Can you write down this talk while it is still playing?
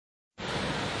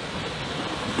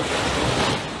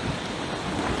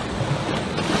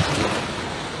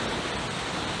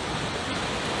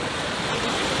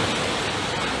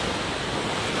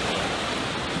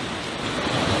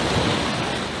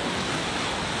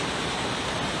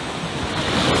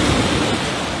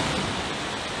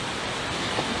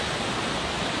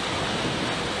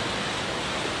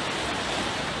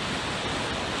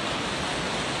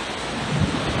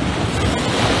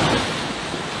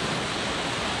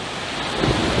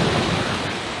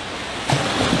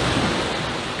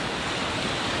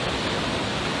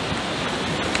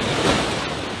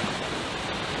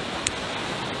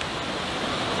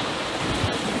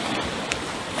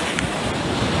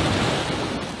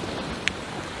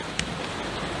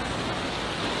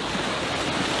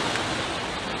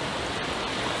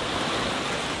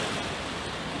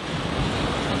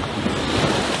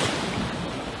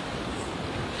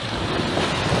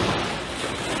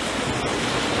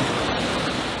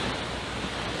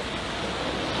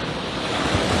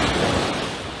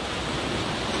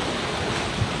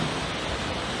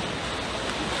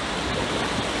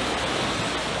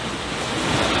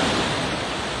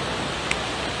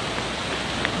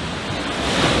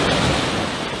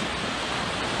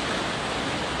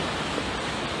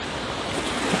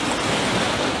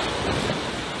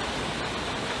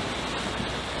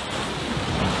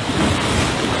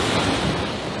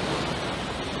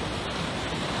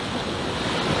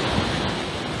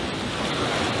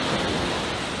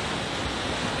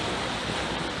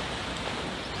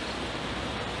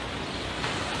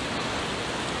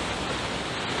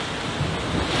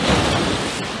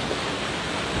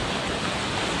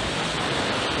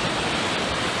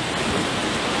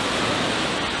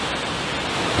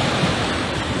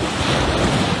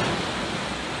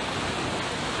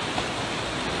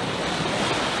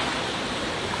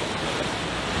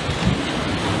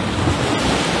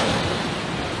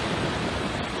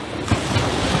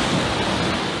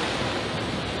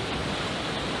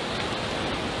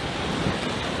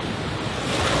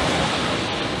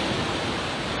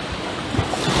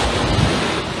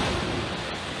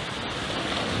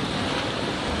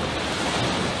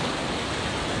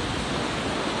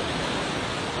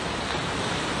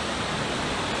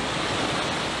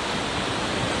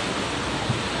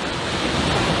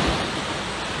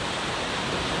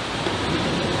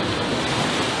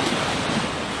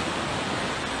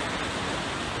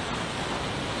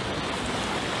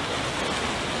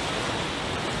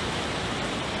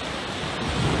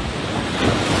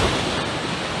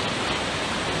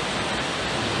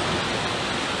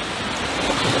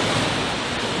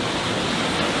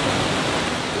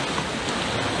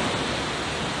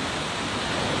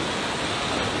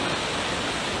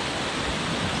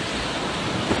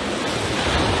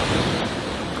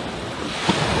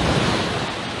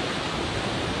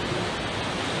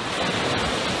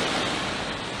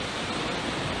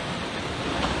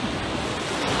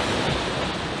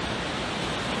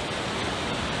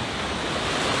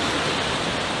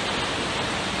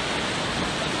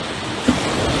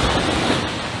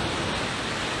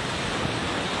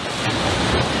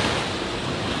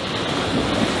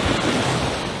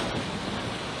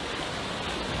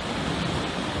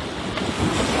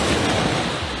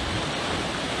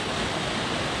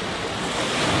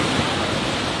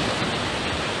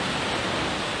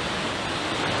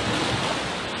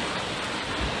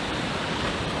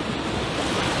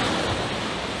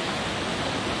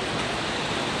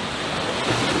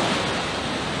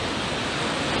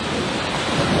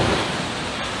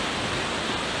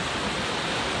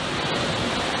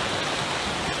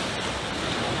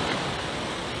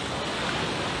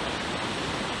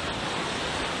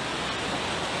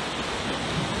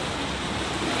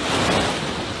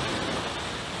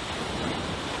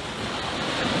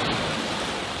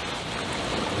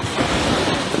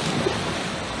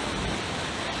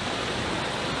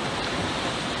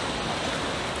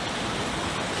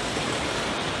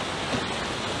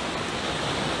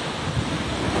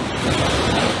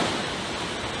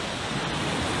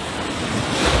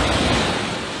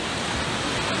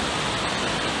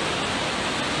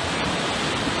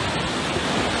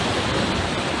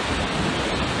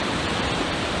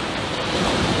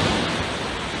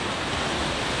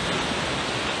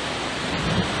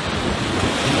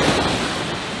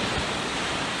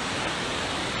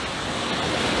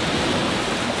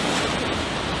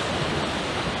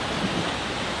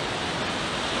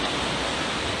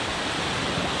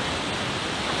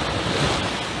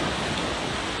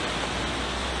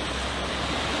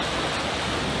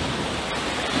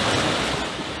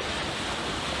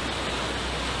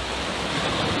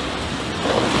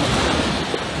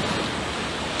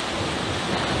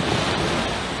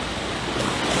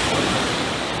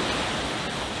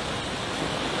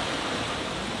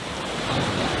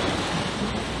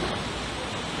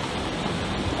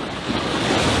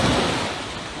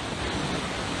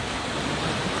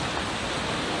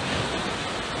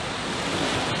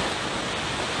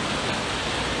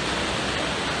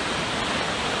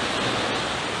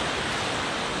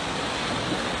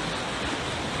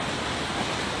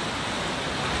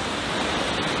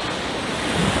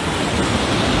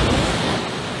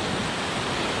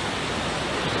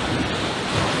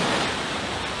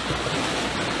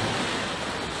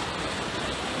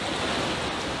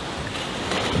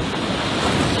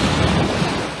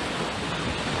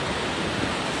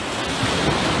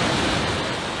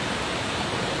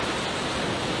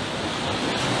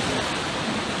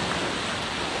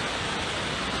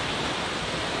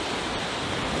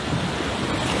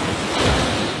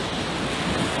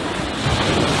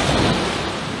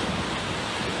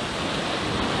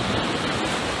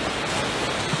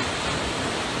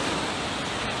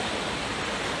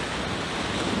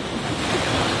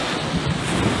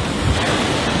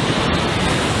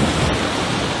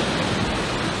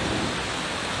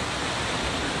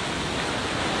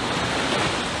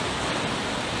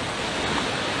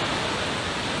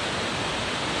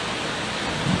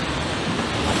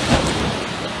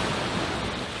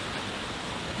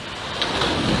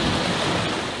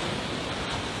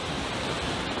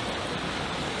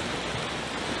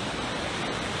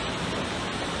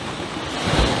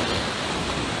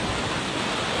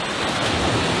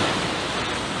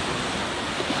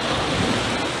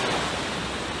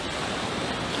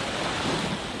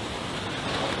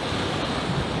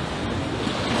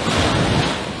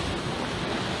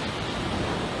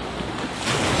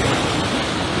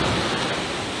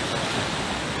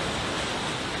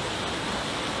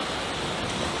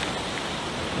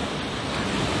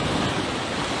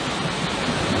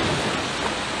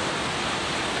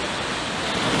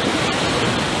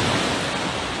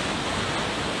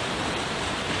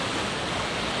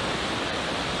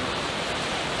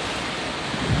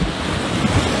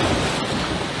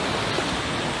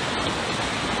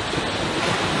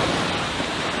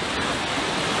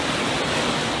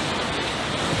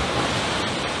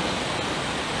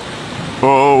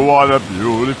Oh, what a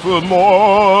beautiful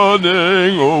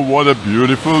morning, oh, what a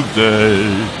beautiful day.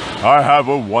 I have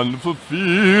a wonderful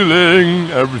feeling,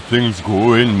 everything's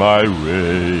going my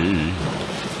way.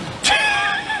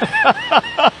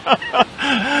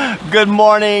 Good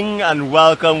morning and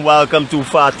welcome to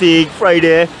Fatigue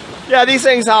Friday. Yeah, these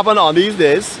things happen on these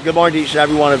days. Good morning to each and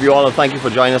every one of you all, and thank you for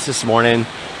joining us this morning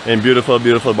in beautiful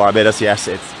Barbados. Yes,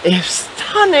 it's a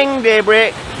stunning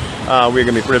daybreak. We're going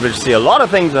to be privileged to see a lot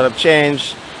of things that have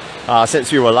changed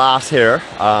since we were last here.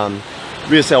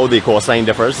 We'll see how the coastline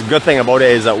differs. The good thing about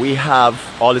it is that we have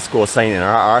all this coastline in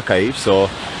our archive, so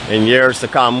in years to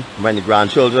come, when the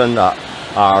grandchildren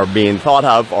are being thought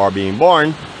of or being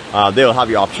born, they'll have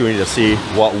the opportunity to see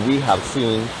what we have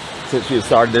seen since we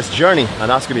started this journey, and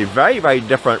that's going to be very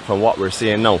different from what we're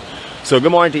seeing now. So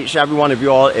good morning to each and every one of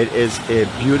you all. It is a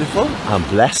beautiful and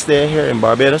blessed day here in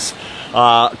Barbados.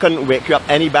 Couldn't wake you up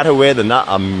any better way than that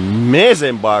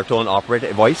amazing baritone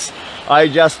operated voice. I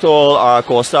just told our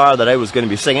co-star that I was going to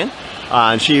be singing,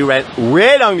 and she went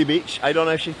way down the beach. I don't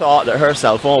know if she thought that her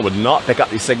cell phone would not pick up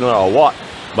the signal or what,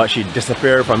 but she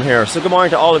disappeared from here. So good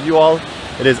morning to all of you all.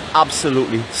 It is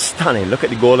absolutely stunning. Look at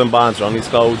the golden bands around these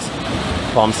clouds.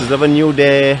 Promises of a new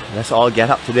day. Let's all get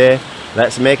up today.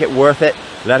 Let's make it worth it.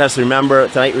 Let us remember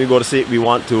tonight when we go to sleep, we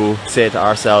want to say to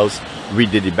ourselves, we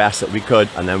did the best that we could,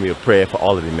 and then we'll pray for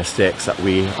all of the mistakes that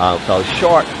we fell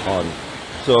short on.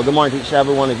 So good morning to each and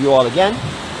every one of you all again.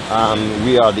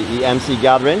 We are the EMC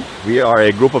Gathering. We are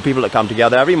a group of people that come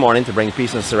together every morning to bring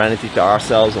peace and serenity to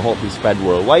ourselves and hopefully spread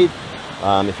worldwide.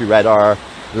 If you read our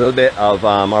little bit of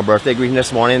our birthday greeting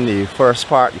this morning, the first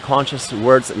part, the conscious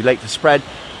words that we like to spread,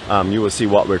 you will see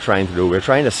what we're trying to do. We're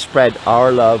trying to spread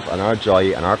our love and our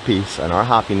joy and our peace and our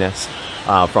happiness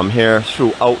from here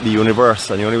throughout the universe,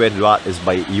 and the only way to do that is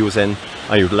by using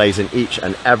and utilizing each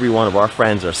and every one of our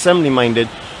friends are similarly minded,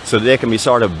 so they can be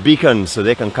sort of beacons, so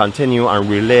they can continue and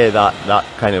relay that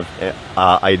kind of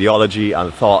ideology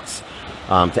and thoughts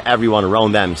to everyone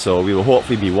around them. So we will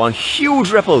hopefully be one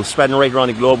huge ripple spreading right around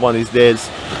the globe one of these days,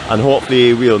 and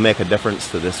hopefully we'll make a difference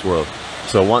to this world.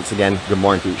 So once again, good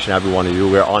morning to each and every one of you.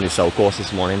 We're on the south coast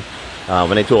this morning.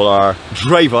 When I told our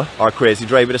driver, our crazy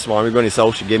driver this morning, we're going to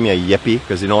south, she gave me a yippee,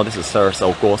 because you know this is her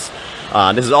south coast.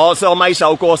 This is also my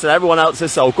south coast and everyone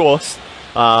else's south coast,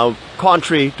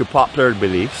 contrary to popular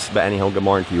beliefs. But anyhow, good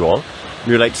morning to you all.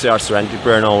 We would like to say our serenity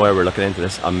prayer now, where we're looking into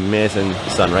this amazing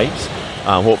sunrise.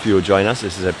 Hopefully you'll join us.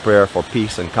 This is a prayer for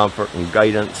peace and comfort and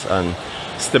guidance and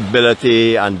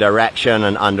stability and direction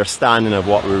and understanding of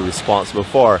what we're responsible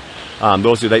for.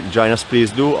 Those who'd like to join us,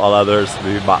 please do. All others,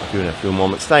 we'll be back to you in a few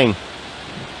moments' time.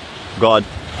 God,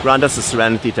 grant us the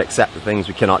serenity to accept the things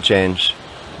we cannot change,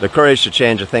 the courage to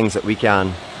change the things that we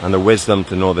can, and the wisdom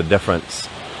to know the difference.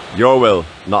 Your will,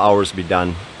 not ours, be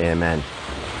done. Amen.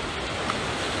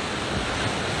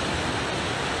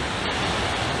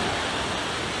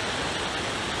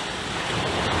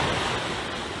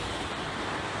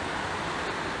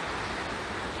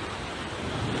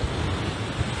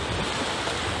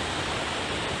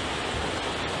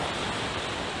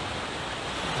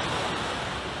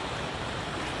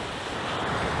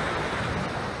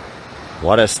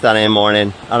 What a stunning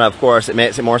morning, and of course it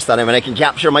makes it more stunning when I can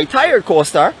capture my tired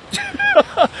co-star.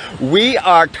 We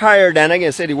are tired, and I'm going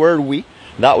to say the word we.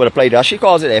 That would apply to us. She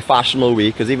calls it a fashionable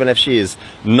we, because even if she is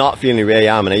not feeling the way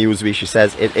I am and I use we, she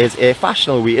says it is a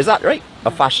fashionable we. Is that right?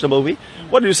 A fashionable we?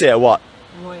 What do you say, a what?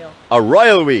 Royal. A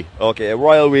royal we. Okay, a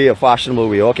royal we, a fashionable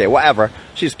we. Okay, whatever.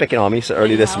 She's picking on me so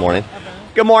early this morning.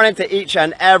 Good morning to each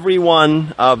and every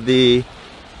one of the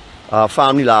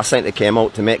family last night that came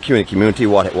out to make CUNY community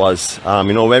what it was.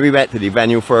 You know, when we went to the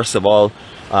venue, first of all,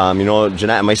 you know,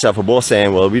 Jeanette and myself were both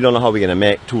saying, well, we don't know how we're going to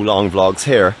make 2 long vlogs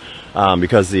here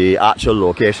because the actual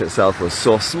location itself was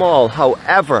so small.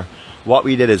 However, what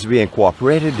we did is we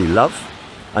incorporated the love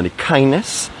and the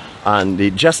kindness and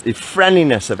just the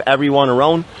friendliness of everyone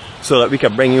around, so that we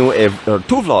could bring you 2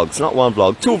 vlogs, not 1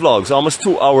 vlog, 2 vlogs, almost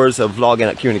 2 hours of vlogging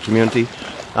at CUNY community.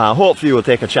 Hopefully you'll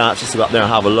take a chance just to go up there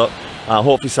and have a look.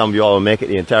 Hopefully some of you all will make it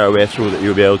the entire way through, that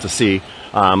you'll be able to see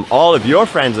all of your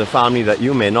friends and family that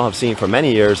you may not have seen for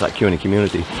many years at CUNY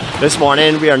community. This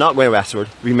morning we are not going westward.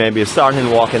 We may be starting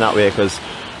walking that way, because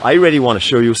I really want to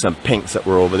show you some pinks that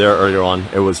were over there earlier on.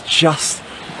 It was just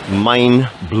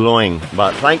mind-blowing,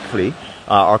 but thankfully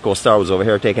our co-star was over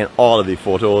here taking all of the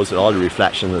photos and all the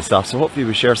reflections and stuff, so hopefully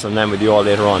we'll share some of them with you all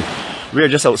later on. We are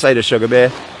just outside of Sugar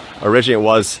Bay. Originally it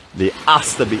was the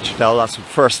Asta Beach Hotel, that's the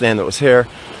first name that was here.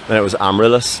 Then it was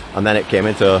Amaryllis, and then it came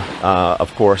into,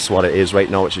 of course, what it is right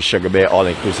now, which is Sugar Bay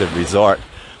All-Inclusive Resort.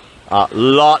 A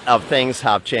lot of things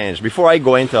have changed. Before I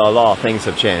go into a lot of things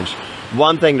have changed,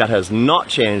 one thing that has not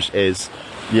changed is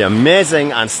the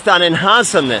amazing and stunning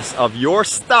handsomeness of your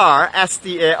star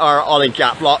STAR all in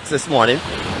cap locks this morning.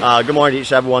 Good morning to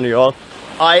each and every one of you all.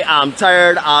 I am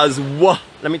tired as what?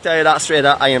 Let me tell you that straight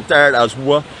up. I am tired as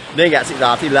what? Didn't get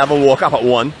 6:11, woke up at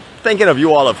 1. Thinking of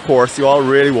you all, of course. You all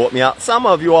really woke me up. Some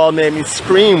of you all made me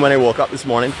scream when I woke up this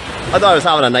morning. I thought I was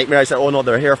having a nightmare. I said, oh no,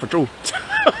 they're here for true.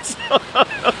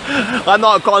 I'm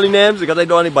not calling names because I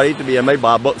don't want anybody to be in my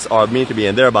bad books or me to be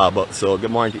in their bad books. So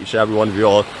good morning to each and every one of you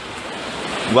all.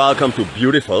 Welcome to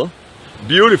beautiful,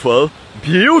 beautiful,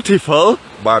 beautiful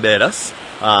Barbados.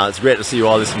 It's great to see you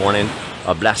all this morning.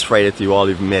 A blessed Friday to you all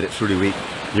who've made it through the week.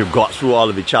 You've got through all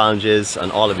of the challenges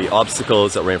and all of the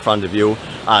obstacles that were in front of you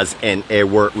as in a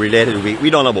work-related week. We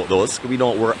don't know about those. We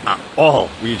don't work at all.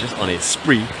 We're just on a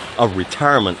spree of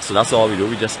retirement. So that's all we do.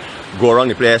 We just go around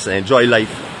the place and enjoy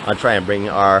life and try and bring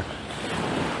our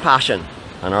passion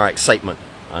and our excitement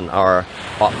and our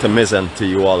optimism to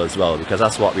you all as well, because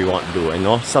that's what we want to do. You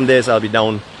know, some days I'll be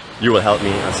down, you will help me,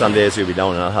 and some days you'll be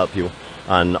down and I'll help you.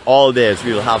 And all days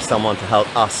we will have someone to help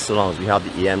us so long as we have the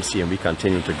EMC and we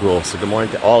continue to grow. So good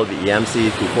morning to all the EMC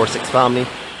 246 family.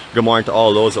 Good morning to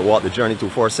all those that walk the journey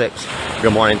 246.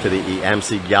 Good morning to the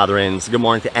EMC gatherings. Good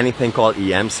morning to anything called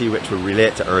EMC, which will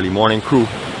relate to early morning crew,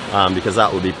 because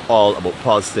that will be all about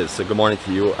positive. So good morning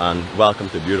to you and welcome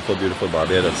to beautiful, beautiful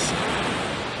Barbados.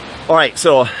 Alright,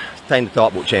 so time to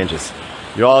talk about changes.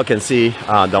 You all can see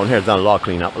down here, done a lot of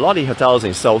cleanup. A lot of the hotels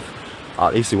in South,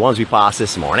 at least the ones we passed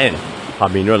this morning,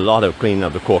 have been doing a lot of cleaning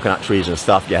of the coconut trees and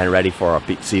stuff, getting ready for our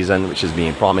peak season, which is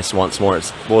being promised once more. It's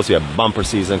supposed to be a bumper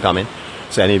season coming.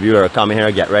 So any of you that are coming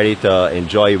here, get ready to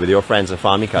enjoy with your friends and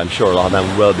family, because I'm sure a lot of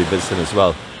them will be visiting as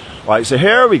well. Alright, so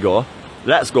here we go.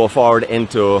 Let's go forward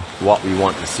into what we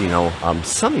want to see now.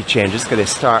 Some of the changes going to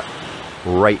start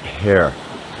right here.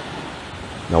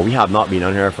 Now, we have not been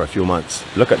on here for a few months.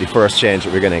 Look at the first change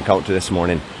that we're going to encounter this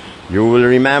morning. You will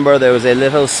remember there was a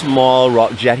little small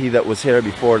rock jetty that was here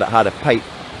before that had a pipe.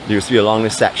 You will see along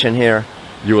this section here.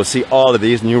 You will see all of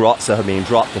these new rocks that have been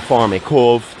dropped to form a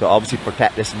cove to obviously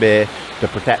protect this bay, to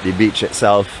protect the beach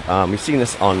itself. We've seen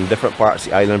this on different parts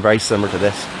of the island, very similar to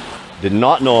this. Did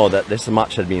not know that this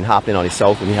much had been happening on the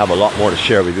south, and we have a lot more to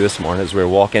share with you this morning as we're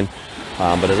walking.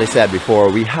 But as I said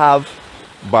before, we have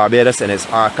Barbados and its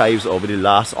archives over the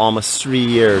last almost 3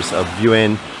 years of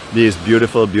viewing these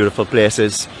beautiful, beautiful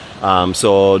places.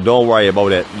 So don't worry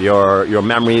about it. Your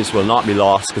memories will not be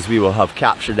lost, because we will have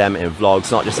captured them in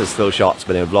vlogs, not just as still shots,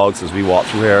 but in vlogs as we walk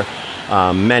through here.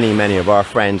 Many of our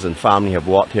friends and family have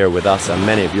walked here with us, and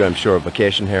many of you, I'm sure, have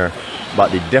vacationed here.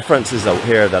 But the differences out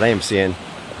here that I am seeing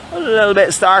a little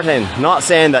bit starting. Not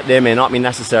saying that they may not be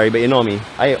necessary, but you know me,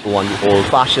 I am one of the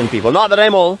old-fashioned people. Not that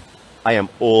I'm old, I am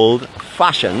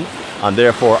old-fashioned, and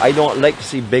therefore I don't like to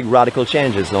see big radical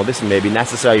changes. Now, this may be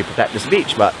necessary to protect this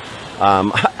beach, but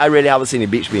I really haven't seen the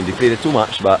beach being depleted too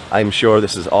much, but I'm sure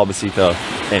this is obviously to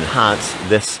enhance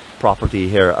this property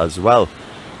here as well.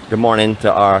 Good morning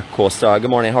to our co-star.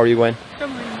 Good morning, how are you going? Good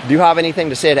morning. Do you have anything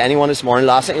to say to anyone this morning?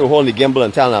 Last night you were holding the gimbal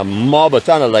and telling a mob a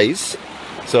ton of lies.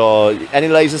 So, any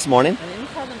lies this morning? I didn't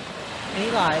tell them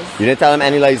any lies. You didn't tell them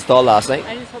any lies at all last night?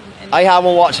 I didn't tell them any I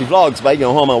haven't watched the vlogs, but I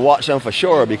go home and watch them for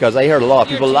sure, because I heard a lot of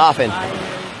people laughing.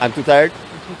 I'm too tired?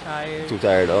 I'm too tired. Too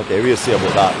tired, okay, we'll see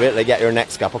about that. Wait till I get your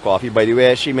next cup of coffee. By the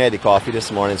way, she made the coffee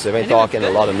this morning, so if I'm talking a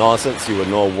lot of nonsense, you would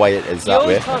know why it is that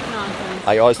way. You always talk nonsense.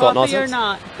 I always talk nonsense? Or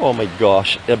not. Oh my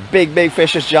gosh, a big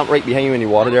fish just jumped right behind you in the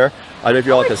water there. I don't know if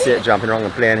you all can see it jumping around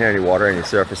and playing here in the water in the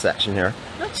surface section here.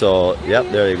 So,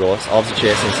 yep, there you go. It's obviously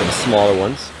chasing some smaller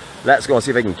ones. Let's go and see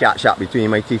if I can catch that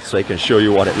between my teeth so I can show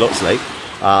you what it looks like.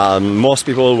 Most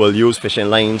people will use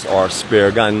fishing lines or spear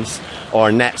guns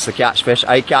or nets to catch fish.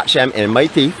 I catch them in my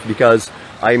teeth because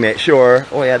I make sure,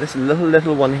 oh yeah, this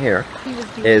little one here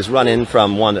is running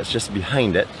from one that's just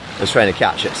behind it, is trying to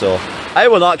catch it. So I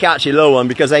will not catch a little one,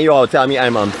 because then you all tell me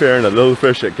I'm unfair and a little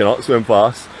fish that cannot swim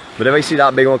fast. But if I see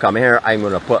that big one coming here, I'm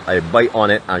going to put a bite on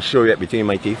it and show you it between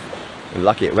my teeth. And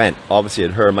lucky it went. Obviously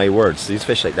it heard my words. These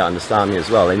fish like that understand me as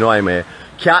well. I know I'm a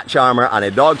cat charmer and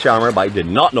a dog charmer, but I did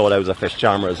not know that I was a fish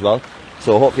charmer as well.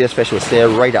 So hopefully this fish will stay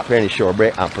right up here in the shore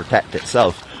break and protect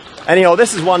itself. Anyhow,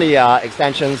 this is one of the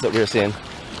extensions that we're seeing.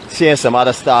 Seeing some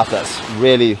other stuff that's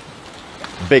really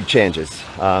big changes.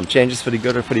 Changes for the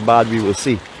good or for the bad, we will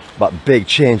see. But big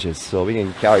changes. So we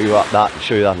can carry you up that and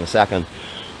show you that in a second.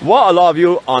 What a lot of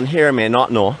you on here may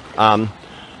not know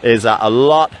is that a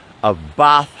lot of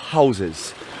bath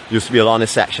houses used to be along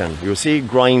this section. You'll see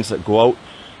groins that go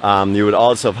out. You would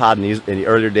also have had in the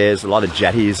earlier days a lot of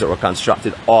jetties that were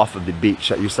constructed off of the beach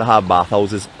that used to have bath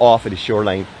houses off of the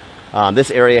shoreline.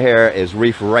 This area here is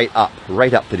reefed right up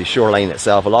to the shoreline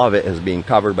itself. A lot of it has been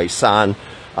covered by sand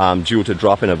due to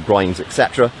dropping of groins,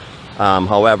 etc.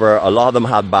 However, a lot of them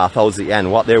had bathhouses at the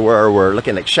end. What they were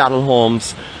looking like chattel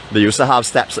homes. They used to have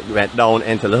steps that went down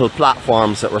into little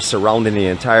platforms that were surrounding the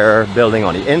entire building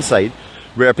on the inside,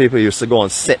 where people used to go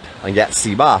and sit and get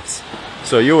sea baths.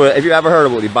 So if you ever heard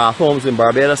about the bath homes in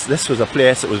Barbados, this was a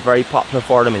place that was very popular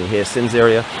for them in the Hastings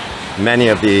area. Many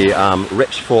of the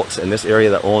rich folks in this area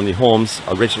that owned the homes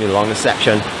originally along this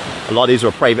section, a lot of these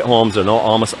were private homes. They're now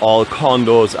almost all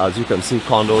condos, as you can see,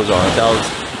 condos or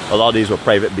hotels. A lot of these were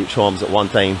private beach homes at one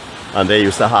time, and they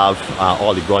used to have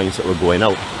all the groins that were going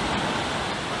out.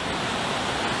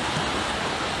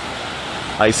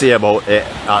 I say about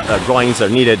groins are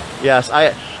needed. Yes,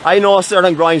 I know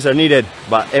certain groins are needed,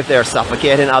 but if they're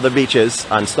suffocating other beaches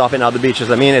and stopping other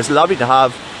beaches, I mean, it's lovely to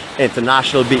have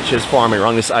international beaches forming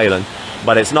around this island,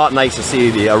 but it's not nice to see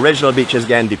the original beaches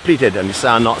getting depleted and the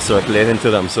sand not circulating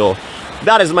to them. So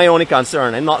that is my only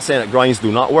concern. I'm not saying that groins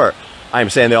do not work. I'm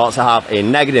saying they also have a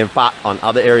negative impact on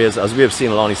other areas, as we have seen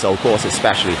along the south coast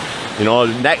especially. You know,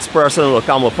 the next person will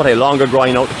come, will put a longer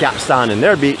groin out to capstan in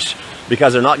their beach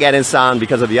because they're not getting sand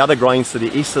because of the other groins to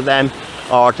the east of them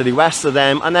or to the west of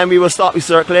them, and then we will stop the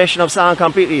circulation of sand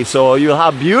completely. So you'll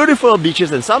have beautiful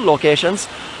beaches in some locations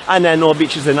and then no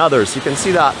beaches in others. You can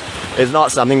see that it's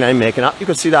not something that I'm making up. You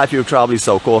can see that if you've traveled the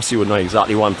south coast, you would know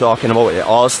exactly what I'm talking about. It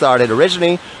all started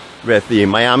originally with the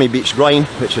Miami Beach groin,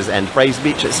 which is Enterprise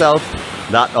Beach itself.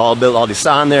 That all built all the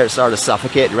sand there. It started to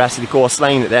suffocate the rest of the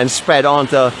coastline. It then spread on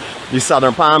to the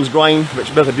Southern Palms groin,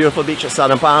 which built a beautiful beach at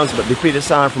Southern Palms, but depleted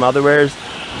sand from other areas.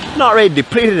 Not really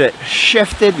depleted it,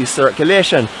 shifted the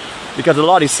circulation, because a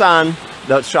lot of the sand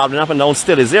that's traveling up and down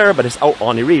still is there, but it's out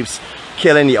on the reefs,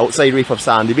 killing the outside reef of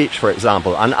Sandy Beach, for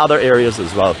example, and other areas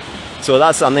as well. So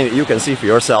that's something that you can see for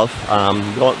yourself.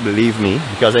 Don't believe me,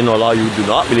 because I know a lot of you do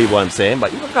not believe what I'm saying,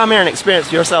 but you can come here and experience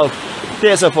for yourself.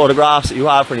 Take some photographs that you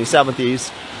have from the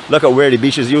 70s. Look at where the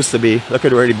beaches used to be. Look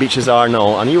at where the beaches are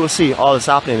now, and you will see all that's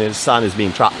happening is sand is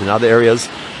being trapped in other areas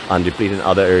and depleting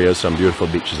other areas from beautiful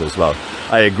beaches as well.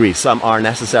 I agree, some are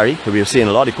necessary. We've seen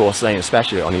a lot of coastline,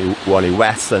 especially on the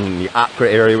west and the Accra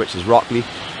area, which is rocky.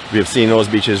 We've seen those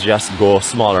beaches just go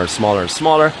smaller and smaller and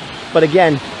smaller. But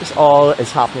again, this all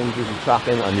is happening due to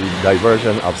trapping and the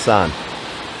diversion of sand.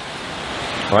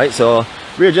 Alright, so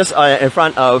we're just in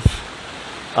front of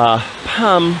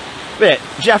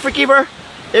Jeffrey Keeper.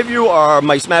 If you are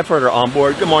my Smedford or on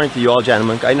board, good morning to you all,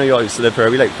 gentlemen. I know you all used to live here.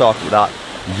 We like to talk about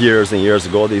that years and years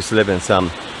ago. They used to live in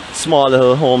some small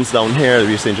little homes down here.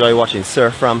 We used to enjoy watching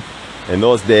surf from. In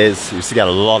those days, we used to get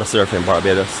a lot of surf in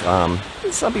Barbados.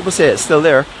 Some people say it's still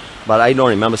there, but I don't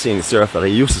remember seeing the surf that I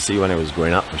used to see when I was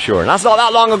growing up, for sure. And that's not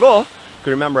that long ago. I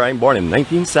can remember I'm born in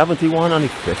 1971 on the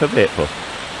 5th of April.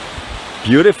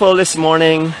 Beautiful this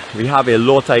morning. We have a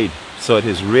low tide, so it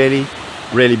is really,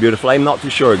 really beautiful. I'm not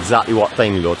too sure exactly what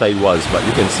time the low tide was, but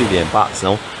you can see the impacts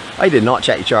now. I did not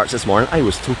check the charts this morning. I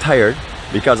was too tired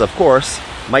because, of course,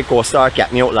 my co-star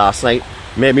kept me out last night,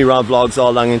 made me run vlogs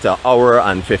all long into an hour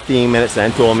and 15 minutes,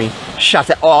 and then told me shut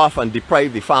it off and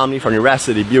deprive the family from the rest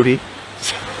of the beauty.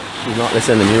 She's not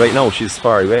listening to me right now. She's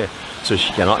far away, so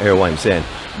she cannot hear what I'm saying.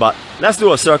 But let's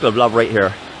do a circle of love right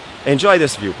here. Enjoy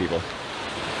this view, people.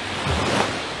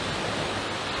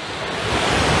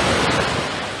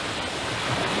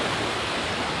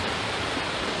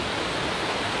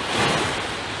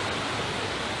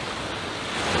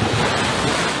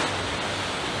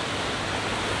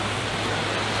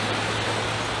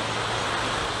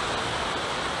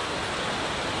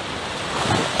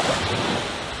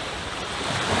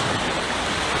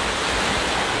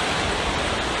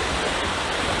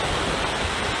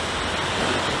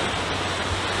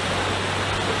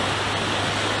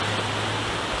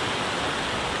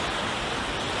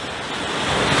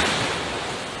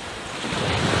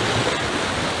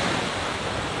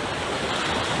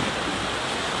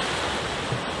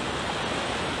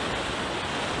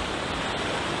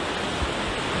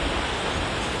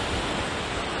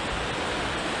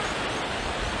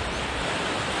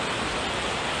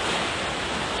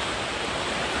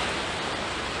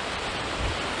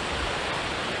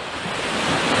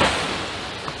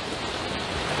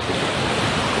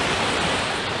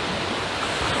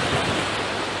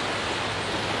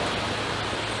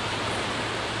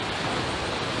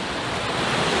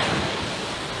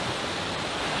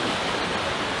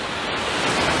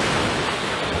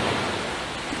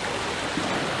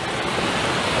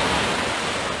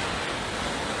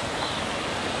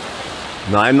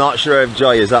 Now, I'm not sure if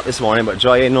Joy is up this morning, but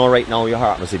Joy, I know right now your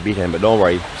heart must be beating, but don't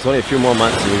worry. It's only a few more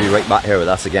months and you'll be right back here with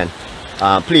us again.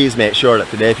 Please make sure that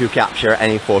today if you capture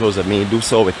any photos of me, do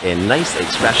so with a nice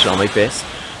expression on my face.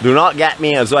 Do not get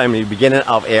me as though I'm the beginning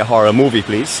of a horror movie,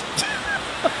 please.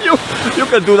 You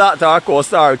can do that to our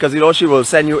co-star because you know she will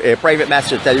send you a private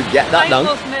message to tell you get that I done.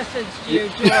 almost messaged you,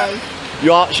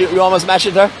 Joy. You almost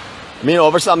messaged her? I mean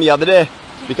over something the other day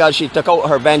because she took out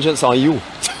her vengeance on you.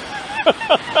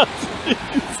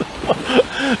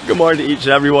 Good morning to each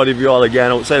and every one of you all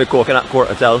again outside the Coconut Court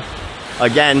Hotel.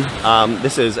 Again,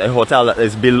 this is a hotel that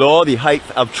is below the height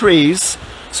of trees.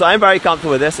 So I'm very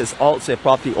comfortable with this. It's also a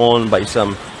property owned by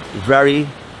some very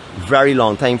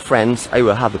long time friends. I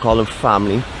will have to call them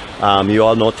family. You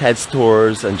all know Ted's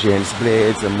Tours and James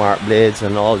Blades and Mark Blades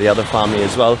and all the other family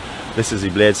as well. This is the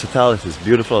Blades Hotel. This is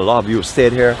beautiful. A lot of you have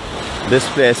stayed here. This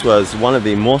place was one of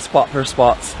the most popular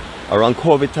spots around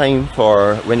COVID time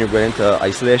for when you're going into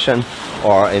isolation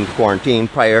or in quarantine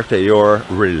prior to your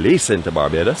release into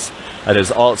Barbados. It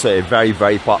is also a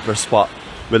very popular spot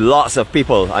with lots of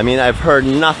people. I mean, I've heard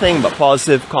nothing but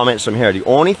positive comments from here. The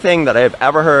only thing that I've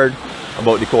ever heard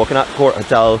about the Coconut Court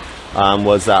Hotel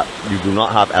was that you do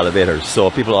not have elevators. So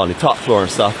people on the top floor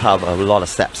and stuff have a lot of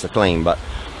steps to climb. But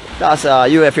that's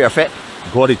you if you're fit.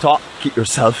 Go to the top, keep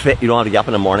yourself fit. You don't have to get up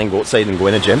in the morning, go outside and go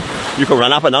in the gym. You can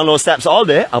run up and down those steps all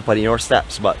day, up on your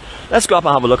steps. But let's go up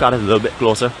and have a look at it a little bit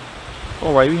closer.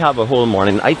 Alright, we have a whole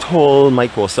morning. I told my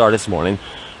co-star this morning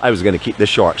I was going to keep this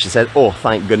short. She said, oh,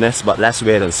 thank goodness, but let's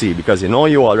wait and see. Because you know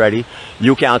you already,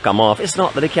 you can't come off. It's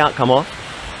not that it can't come off.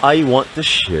 I want to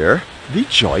share the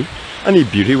joy and the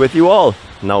beauty with you all.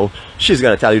 Now, she's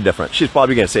going to tell you different. She's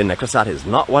probably going to say, Nicholas, that is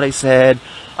not what I said.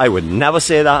 I would never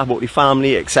say that about the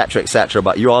family, etc, etc.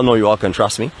 But you all know you all can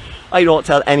trust me. I don't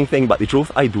tell anything but the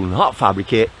truth. I do not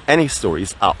fabricate any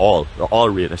stories at all. They're all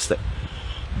realistic.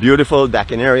 Beautiful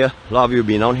decking area. A lot of you have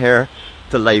been out here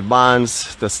to live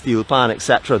bands, to steel pan,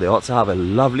 etc. They also have a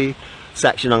lovely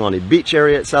section on the beach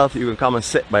area itself. You can come and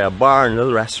sit by a bar and a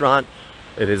little restaurant.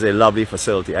 It is a lovely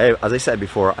facility. As I said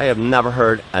before, I have never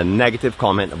heard a negative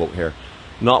comment about here.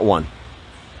 Not one.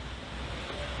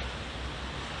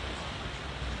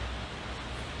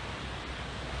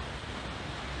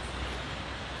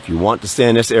 If you want to stay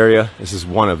in this area, this is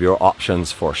one of your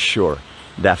options for sure.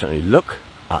 Definitely look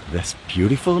at this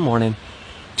beautiful morning.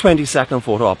 20-second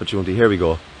photo opportunity. Here we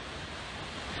go.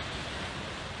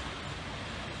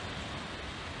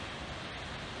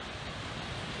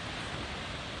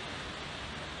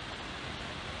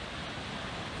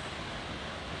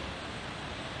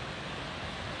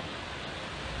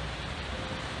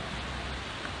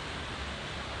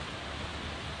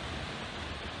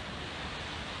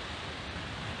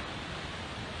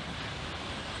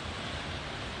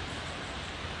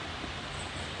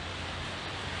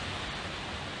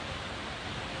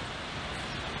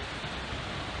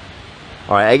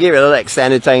 Alright, I gave it a little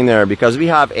extended time there because we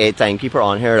have a timekeeper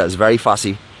on here that's very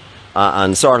fussy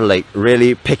and sort of like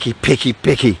really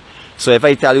picky. So if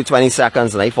I tell you 20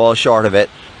 seconds and I fall short of it,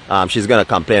 she's going to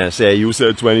complain and say, you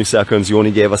said 20 seconds, you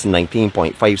only gave us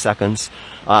 19.5 seconds.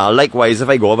 Likewise, if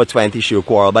I go over 20, she'll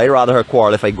quarrel, but I'd rather her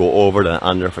quarrel if I go over than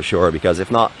under for sure, because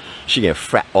if not, she can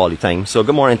fret all the time. So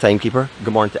good morning, timekeeper.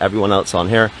 Good morning to everyone else on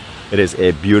here. It is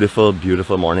a beautiful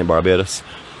morning in Barbados.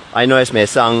 I know this may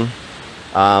sound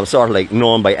sort of like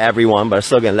known by everyone, but I'm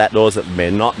still going to let those that may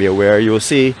not be aware. You'll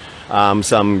see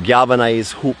some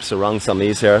galvanized hoops around some of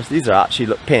these here. These are actually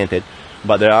look painted,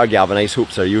 but there are galvanized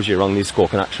hoops that are usually around these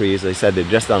coconut trees. As I said, they've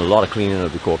just done a lot of cleaning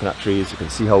of the coconut trees. You can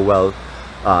see how well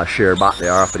sheared back they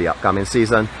are for the upcoming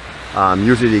season.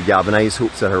 Usually the galvanized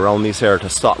hoops that are around these here to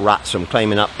stop rats from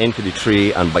climbing up into the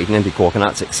tree and biting into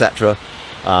coconuts, etc.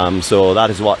 So that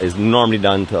is what is normally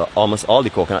done to almost all the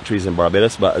coconut trees in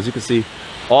Barbados. But as you can see,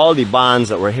 all the bands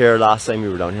that were here last time we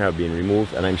were down here have been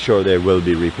removed, and I'm sure they will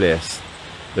be replaced.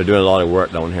 They're doing a lot of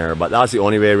work down here, but that's the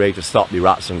only way really to stop the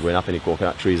rats from going up in the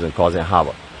coconut trees and causing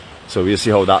havoc. So we'll see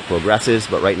how that progresses,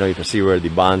 but right now you can see where the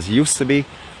bands used to be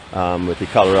with the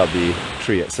color of the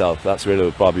tree itself. That's where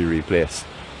they'll probably replace.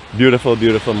 Beautiful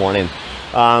morning.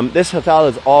 This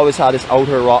hotel has always had its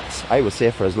outer rocks, I would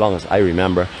say for as long as I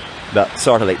remember, that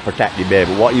sort of like protect the bay.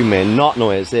 But what you may not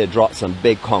know is they dropped some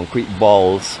big concrete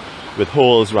balls with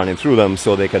holes running through them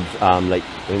so they could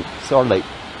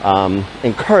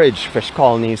encourage fish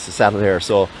colonies to settle here.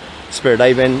 So spear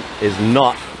diving is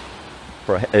not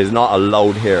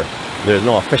allowed here. There's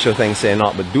no official thing saying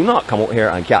that, but do not come out here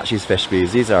and catch these fish,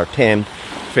 please. These are tamed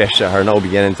fish that are now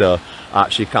beginning to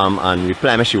actually come and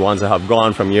replenish the ones that have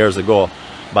gone from years ago.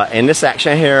 But in this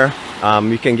section here,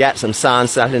 you can get some sand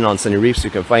settling on some reefs. You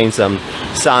can find some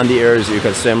sandy areas you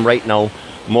can swim. Right now,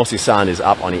 mostly sand is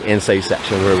up on the inside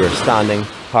section where we're standing,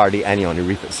 hardly any on the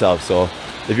reef itself. So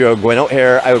if you're going out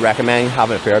here, I would recommend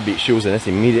having a pair of beach shoes in this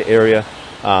immediate area,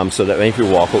 so that if you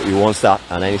walk out, you won't stop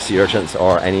on any sea urchins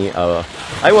or any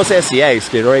I will say sea eggs,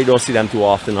 because you already don't see them too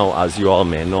often now, as you all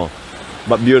may know.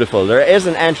 but beautiful. There is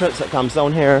an entrance that comes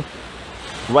down here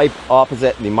right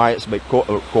opposite the Marriott's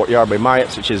courtyard by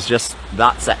Marriott's, which is just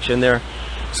that section there.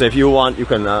 So if you want, you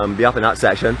can be up in that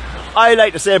section. I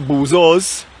like to say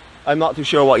boozos. I'm not too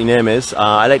sure what your name is.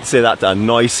 I like to say that to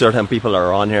annoy certain people that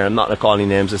are on here. I'm not going to call any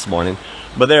names this morning,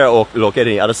 but they're located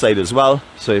on the other side as well.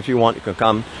 So if you want, you can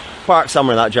come park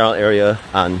somewhere in that general area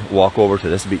and walk over to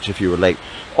this beach if you would like,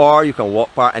 or you can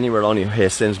park anywhere along the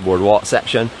Hastings boardwalk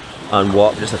section and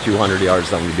walk just a few hundred yards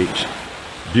down the beach.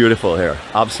 Beautiful here,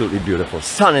 absolutely beautiful.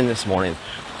 Stunning this morning.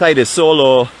 Tide is so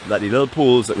low that the little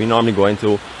pools that we normally go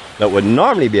into that would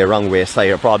normally be around waist high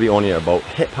are probably only about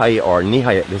hip high or knee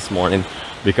high this morning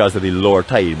because of the lower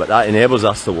tide, but that enables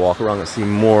us to walk around and see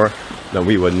more than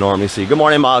we would normally see. Good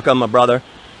morning, Malcolm, my brother.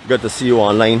 Good to see you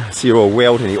online. See you way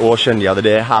out in the ocean the other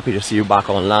day. Happy to see you back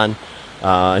on land.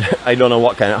 I don't know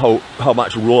what kind of how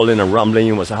much rolling and rumbling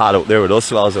you must have had out there with those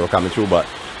swells that were coming through, but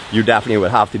you definitely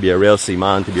would have to be a real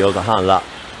seaman to be able to handle that.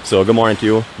 So good morning to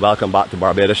you. Welcome back to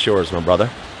Barbados shores, my brother.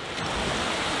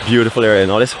 Beautiful area.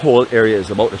 Now this whole area is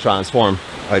about to transform.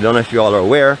 I don't know if you all are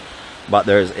aware, but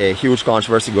there's a huge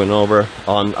controversy going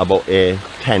on about a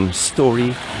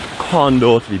 10-story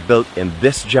condo to be built in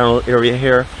this general area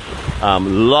here. A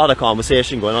lot of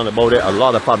conversation going on about it, a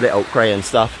lot of public outcry and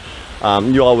stuff.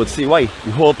 You all would see why.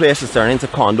 The whole place is turning into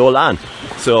condo land.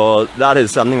 So that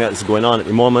is something that's going on at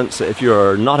the moment. So if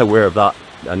you're not aware of that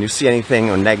and you see anything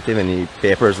or negative in the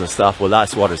papers and stuff, well,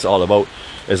 that's what it's all about.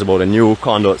 It's about a new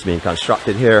condo that's being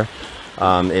constructed here.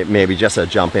 It may be just a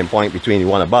jumping point between the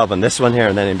one above and this one here,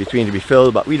 and then in between to be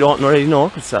filled, but we don't really know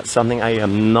because that's something I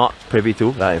am not privy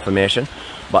to, that information.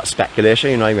 But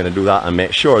speculation, you know, I'm going to do that and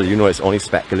make sure that you know it's only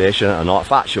speculation and not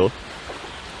factual.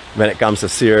 When it comes to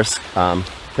serious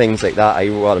things like that, I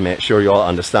want to make sure you all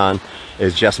understand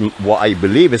is just what I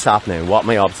believe is happening, what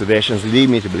my observations lead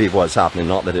me to believe what's happening,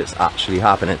 not that it's actually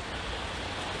happening.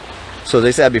 So as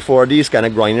I said before, these kind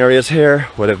of groin areas here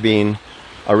would have been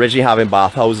originally having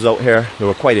bathhouses out here. There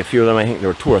were quite a few of them. I think there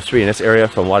were 2 or 3 in this area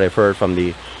from what I've heard from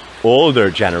the older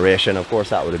generation. Of course,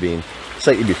 that would have been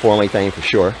slightly before my time for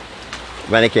sure.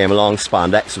 When it came along,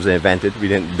 spandex was invented. We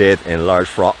didn't bathe in large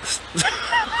frocks.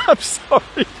 I'm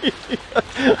sorry.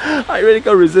 I really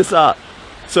can't resist that.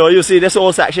 So you see this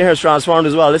whole section here is transformed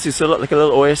as well. This used to look like a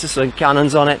little oasis with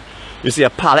cannons on it. You see a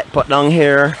pallet put down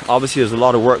here. Obviously there's a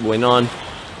lot of work going on.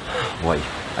 Boy,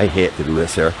 I hate to do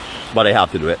this here, but I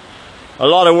have to do it. A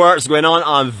lot of work's going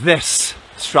on this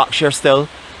structure still.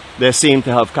 They seem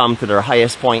to have come to their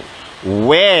highest point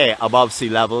way above sea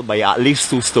level by at least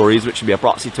 2 stories, which would be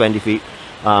approximately 20 feet.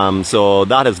 So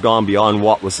that has gone beyond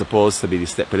what was supposed to be the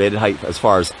stipulated height as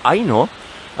far as I know.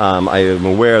 I am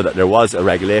aware that there was a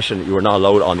regulation that you were not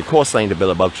allowed on the coastline to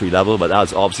build above 3 level, but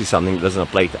that's obviously something that doesn't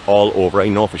apply to all over. I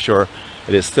know for sure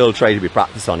it is still trying to be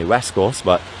practiced on the west coast,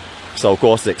 but south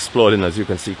coast is exploding, as you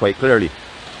can see quite clearly.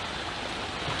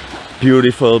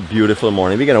 Beautiful, beautiful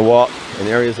morning. We're going to walk in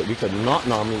areas that we could not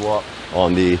normally walk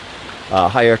on the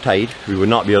higher tide. We would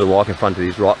not be able to walk in front of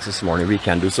these rocks this morning. We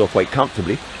can do so quite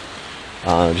comfortably.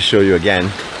 To show you again,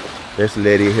 this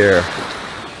lady here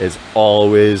is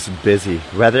always busy,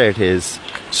 whether it is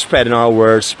spreading our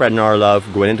words, spreading our love,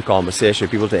 going into conversation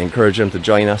with people to encourage them to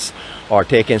join us, or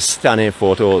taking stunning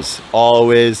photos.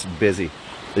 Always busy.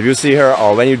 If you see her,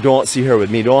 or when you don't see her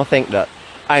with me, don't think that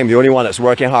I'm the only one that's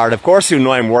working hard. Of course you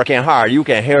know I'm working hard. You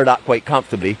can hear that quite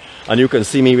comfortably, and you can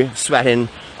see me sweating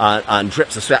and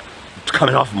drips of sweat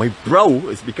coming off my brow.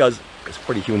 It's because it's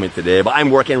pretty humid today, but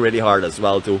I'm working really hard as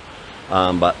well too.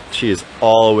 But she is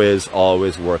always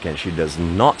working. She does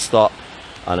not stop.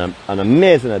 And an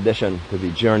amazing addition to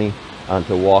the journey and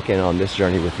to walking on this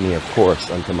journey with me, of course,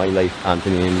 and to my life and to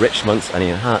the enrichments and the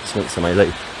enhancements to my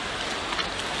life.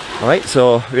 Alright,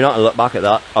 so we're not going to look back at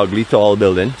that ugly tall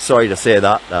building. Sorry to say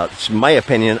that. That's my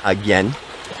opinion again.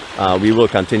 We will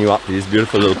continue up to these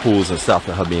beautiful little pools and stuff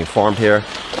that have been formed here.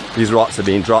 These rocks have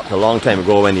been dropped a long time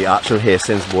ago when the actual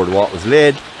Hastings boardwalk was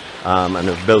laid. And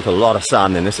have built a lot of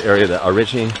sand in this area that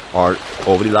originally, or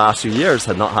over the last few years,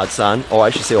 had not had sand. Or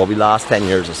I should say over the last 10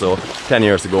 years or so. 10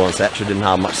 years ago on Section didn't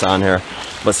have much sand here.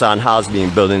 But sand has been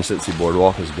building since the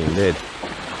boardwalk has been laid.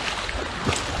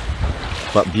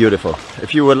 But beautiful.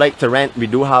 If you would like to rent, we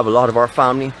do have a lot of our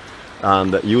family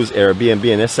that use Airbnb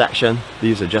in this section.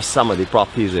 These are just some of the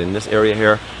properties in this area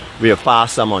here. We have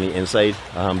passed some on the inside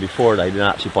before that I didn't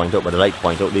actually point out, but I'd like to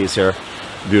point out these here.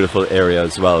 Beautiful area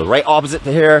as well. Right opposite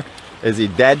to here is the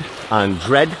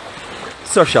𝐷𝐿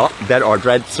surf shop. 𝐷𝐿 or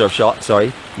𝐷𝐿 surf shop,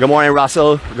 sorry. Good morning,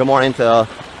 Russell. Good morning to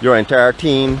your entire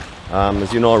team.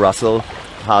 As you know, Russell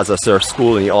has a surf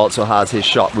school, and he also has his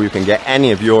shop where you can get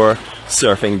any of your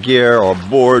surfing gear or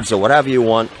boards or whatever you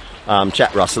want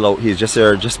check Russell out. He's just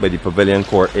there, just by the Pavilion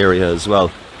Court area as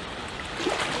well.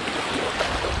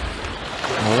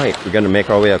 Alright, we're going to make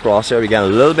our way across here. We got a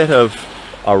little bit of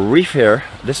a reef here.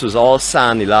 This was all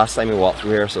sand the last time we walked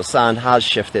through here, so sand has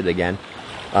shifted again.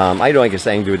 I don't think it's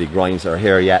anything to do with the groins that are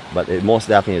here yet, but it most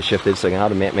definitely has shifted, so I'm going to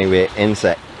have to make my way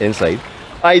inside.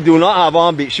 I do not have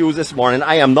on beach shoes this morning.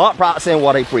 I am not practicing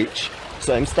what I preach,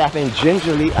 so I'm stepping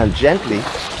gingerly and gently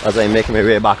as I'm making my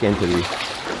way back into the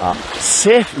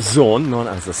safe zone known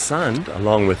as the sand,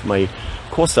 along with my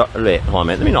co-star. Wait a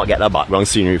minute, let me not get that background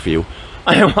scenery for you.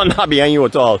 I am not behind you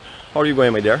at all. How are you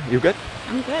going, my dear? You good?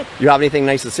 I'm good. You have anything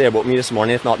nice to say about me this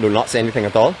morning? If not, do not say anything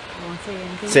at all. I won't say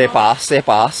anything. Say pass, say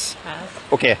pass. Pass.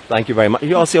 Okay, thank you very much.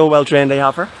 You all see how well trained I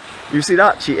have her? You see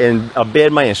that? She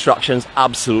obeyed my instructions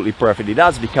absolutely perfectly.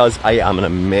 That's because I am an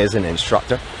amazing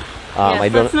instructor.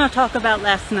 Yes, let's not talk about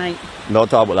last night. Not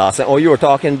talk about last night. Oh, you were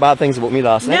talking bad things about me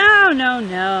last night?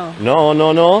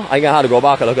 No. I had to go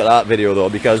back and look at that video though,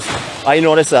 because I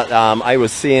noticed that I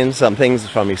was seeing some things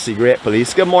from the Secret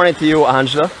Police. Good morning to you,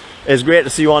 Angela. It's great to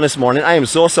see you on this morning. I am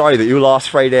so sorry that you lost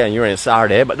Friday and you're in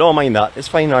Saturday, but don't mind that. It's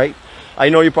fine, alright? I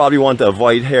know you probably want to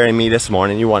avoid hearing me this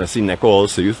morning. You want to see Nicole,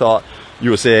 so you thought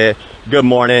you would say good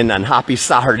morning and happy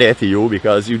Saturday to you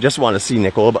because you just want to see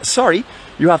Nicole. But sorry,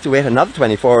 you have to wait another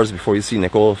 24 hours before you see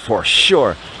Nicole for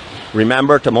sure.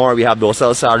 Remember, tomorrow we have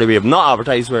Docel Saturday. We have not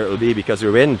advertised where it will be because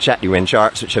we're waiting to check the wind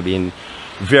charts, which have been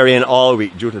varying all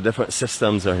week due to different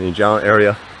systems in the general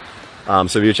area.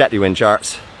 So we'll check the wind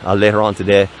charts later on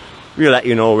today. We'll let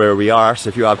you know where we are. So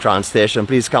if you have transportation,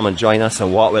 please come and join us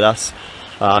and walk with us.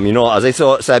 You know, as I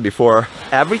said before,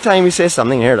 every time we say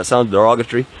something here that sounds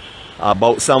derogatory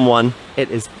about someone,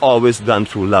 it is always done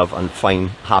through love and find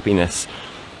happiness.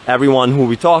 Everyone who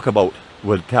we talk about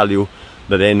will tell you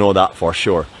that they know that for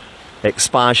sure.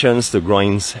 Expansions to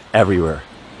groins everywhere.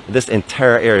 This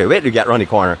entire area. Wait till you get around the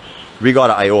corner. We got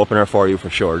an eye-opener for you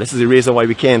for sure. This is the reason why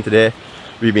we came today.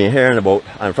 We've been hearing about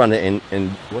in front of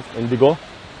Indigo?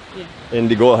 Yeah.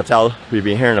 Indigo Hotel. We've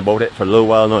been hearing about it for a little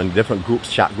while now in different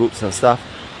groups, chat groups and stuff.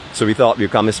 So we thought we'd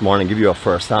come this morning and give you a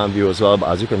first-hand view as well. But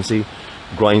as you can see,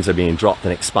 groins are being dropped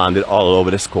and expanded all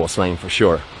over this coastline for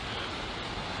sure.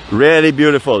 Really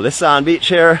beautiful. This sand beach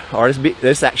here, or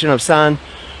this section of sand,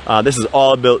 this is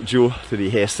all built due to the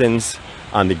Hastings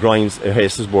and the groins,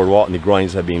 Hastings Boardwalk and the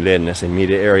groins have been laid in this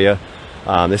immediate area.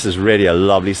 This is really a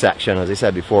lovely section. As I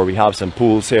said before, we have some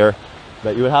pools here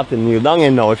that you would have to kneel down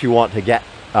in now if you want to get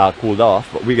cooled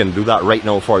off, but we're going to do that right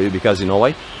now for you because you know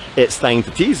why? It's time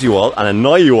to tease you all and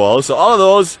annoy you all. So all of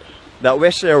those that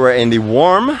wish they were in the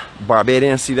warm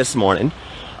Barbadian Sea this morning,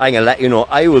 I'm going to let you know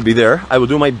I will be there. I will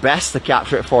do my best to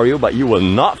capture it for you, but you will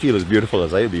not feel as beautiful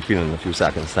as I will be feeling in a few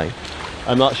seconds time.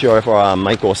 I'm not sure if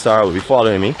my co-star will be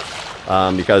following me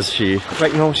because she,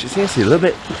 right now, she seems to be a little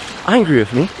bit angry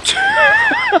with me.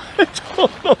 I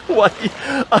don't know why.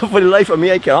 For the life of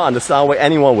me, I cannot understand why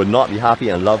anyone would not be happy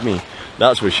and love me.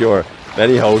 That's for sure.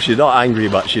 Anyhow, she's not angry,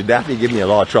 but she definitely gave me a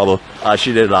lot of trouble as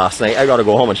she did last night. I gotta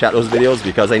go home and check those videos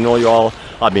because I know you all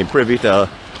have been privy to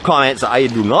comments that I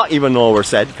do not even know were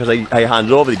said because I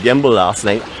handed over the gimbal last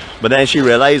night. But then she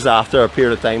realized after a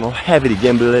period of time how heavy the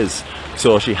gimbal is.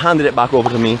 So she handed it back over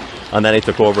to me and then I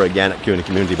took over again at 𝐶𝐬𝐿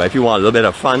Community. But if you want a little bit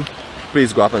of fun,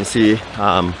 please go up and see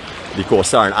the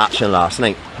co-star in action last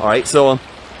night. Alright, so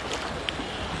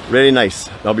really nice.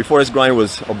 Now before this groin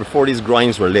was, or before these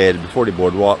groins were laid, before the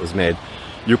boardwalk was made,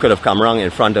 you could have come around in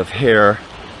front of here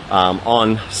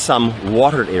on some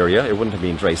watered area. It wouldn't have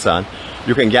been dry sand.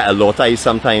 You can get a low tide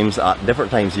sometimes at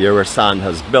different times of year where sand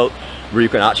has built, where you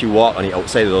can actually walk on the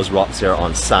outside of those rocks here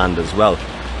on sand as well.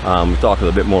 We'll talk a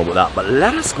little bit more about that, but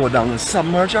let us go down and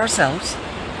submerge ourselves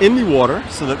in the water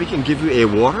so that we can give you a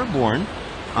waterborne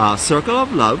Circle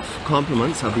of Love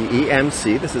compliments of the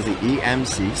EMC. This is the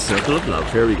EMC Circle of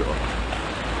Love. Here we go.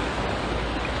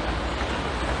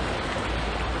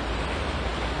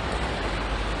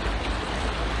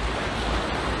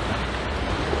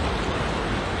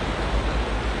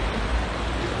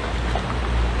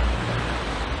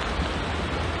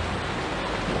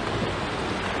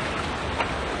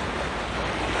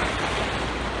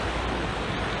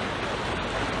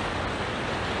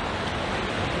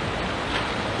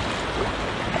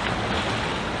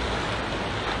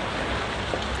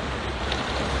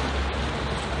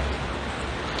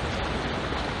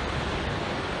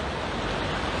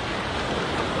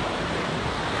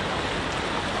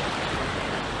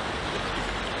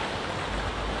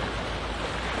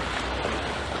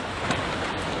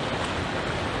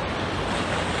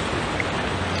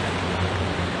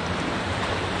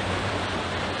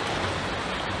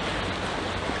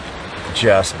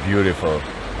 Just beautiful.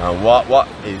 And what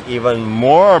is even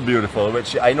more beautiful,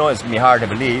 which I know it's me hard to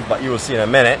believe, but you will see in a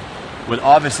minute, would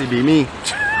obviously be me.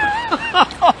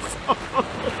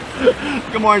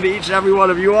 Good morning to each and every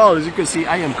one of you all. As you can see,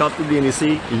 I am comfortably in the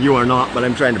sea. You are not, but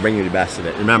I'm trying to bring you the best of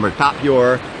it. Remember, tap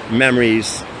your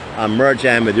memories, merge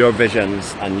them with your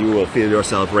visions, and you will feel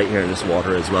yourself right here in this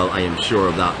water as well. I am sure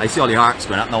of that. I see all the hearts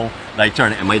going up now, and I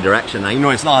turn it in my direction. I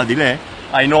know it's not a delay.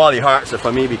 I know all the hearts are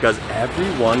for me because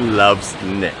everyone loves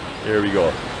Nick. Here we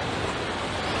go.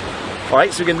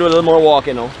 Alright, so we can do a little more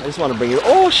walking now. I just want to bring you...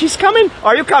 Oh, she's coming!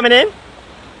 Are you coming in?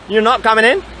 You're not coming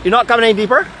in? You're not coming any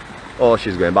deeper? Oh,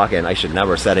 she's going back in. I should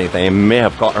never have said anything. I may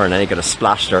have caught her and I could have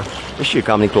splashed her. If she had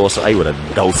come any closer, I would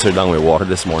have doused her down with water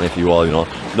this morning if you all, you know.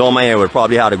 Don't mind, I would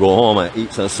probably have to go home and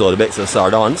eat some soda bits and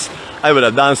sardines. I would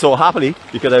have done so happily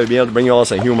because I would be able to bring you all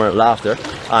some humor and laughter.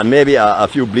 And maybe a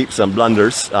few bleeps and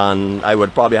blunders. And I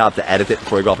would probably have to edit it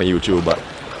before I go up on YouTube. But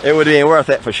it would be worth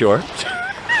it for sure.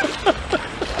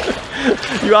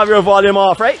 You have your volume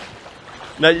off, right?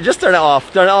 Now you just turn it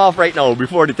off. Turn it off right now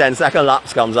before the 10-second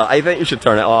lapse comes up. I think you should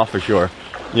turn it off for sure.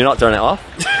 You're not turning it off?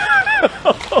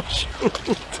 Oh,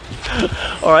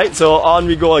 shoot. Alright, so on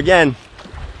we go again.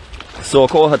 So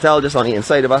𝐶𝐽𝐡 Hotel just on the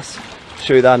inside of us.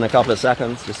 Show you that in a couple of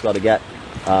seconds. Just got to get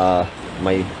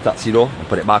my tuxedo and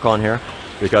put it back on here.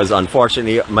 Because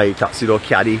unfortunately my tuxedo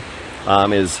caddy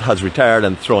has retired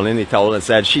and thrown in the towel and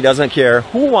said she doesn't care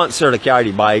who wants her to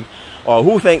carry the bag or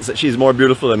who thinks that she's more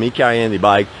beautiful than me carrying the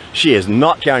bag. She is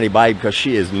not carrying the bag because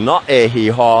she is not a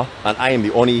hee-haw and I am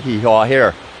the only hee-haw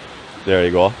here. There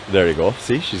you go, there you go.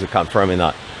 See, she's confirming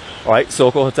that. Alright,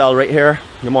 𝐶𝐽𝐡 Hotel right here.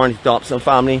 Good morning to Thompson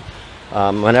family.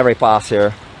 Whenever I pass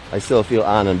here, I still feel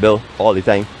Anne and Bill all the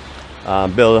time.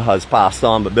 Bill has passed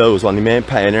on, but Bill was one of the main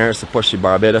pioneers to push the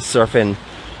Barbados surfing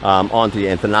onto the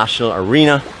international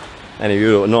arena. And if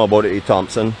you don't know about it,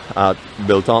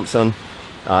 Bill Thompson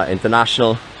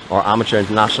International or Amateur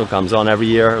International comes on every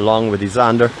year along with the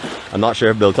Xander. I'm not sure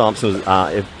if Bill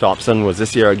Thompson was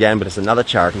this year again, but it's another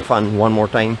charity fund one more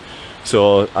time.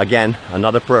 So again,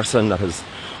 another person that has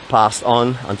passed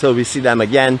on until we see them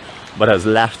again, but has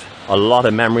left a lot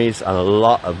of memories and a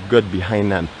lot of good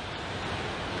behind them.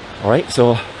 Alright,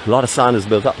 so a lot of sand is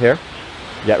built up here.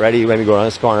 Get ready when we go around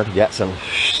this corner to get some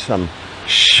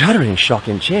shuddering,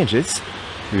 shocking changes.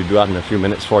 We'll do that in a few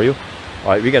minutes for you.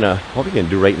 Alright, what we can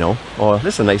do right now. Oh,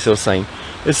 this is a nice little sign.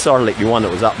 This is sort of like the one that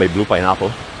was up by Blue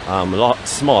Pineapple. A lot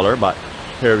smaller, but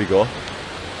here we go.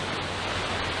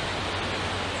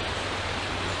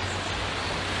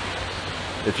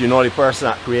 If you know the person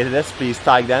that created this, please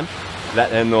tag them. Let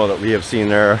them know that we have seen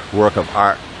their work of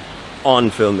art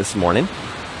on film this morning.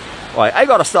 Alright, I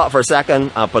gotta stop for a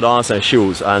second and put on some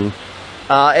shoes, and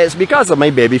it's because of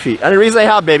my baby feet. And the reason I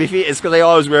have baby feet is because I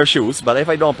always wear shoes, but if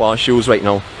I don't put on shoes right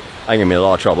now, I'm gonna be in a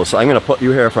lot of trouble. So I'm gonna put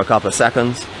you here for a couple of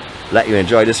seconds, let you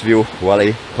enjoy this view while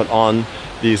I put on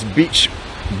these beach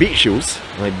shoes.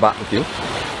 I'll be back with you.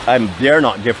 I dare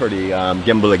not give her the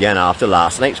gimbal again after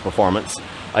last night's performance.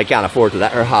 I can't afford to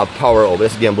let her have power over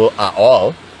this gimbal at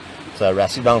all. So I'll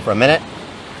rest you down for a minute.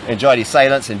 Enjoy the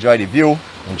silence, enjoy the view,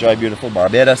 enjoy beautiful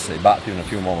Barbados. I'll be back to you in a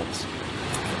few moments.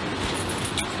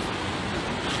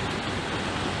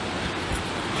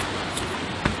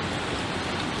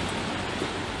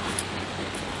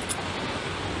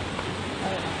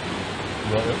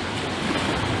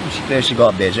 She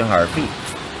got beijing her feet.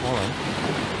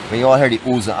 When you all heard the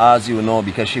oohs and ahs, you will know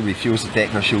because she refused to take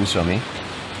her shoes from me.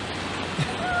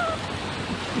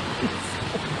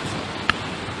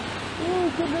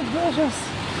 Oh, goodness gracious.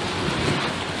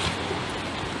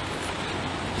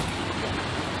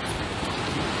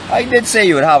 I did say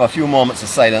you would have a few moments of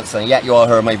silence, and yet you all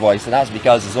heard my voice, and that's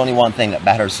because there's only one thing that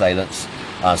betters silence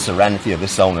and serenity of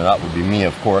this sound, and that would be me,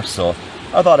 of course. So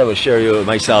I thought I would share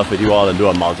myself with you all and do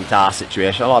a multitask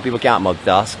situation. A lot of people can't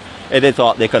multitask. They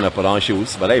thought they couldn't have put on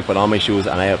shoes, but I put on my shoes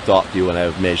and I have talked to you, and I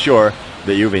have made sure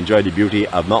that you've enjoyed the beauty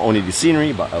of not only the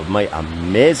scenery, but of my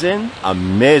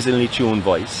amazingly tuned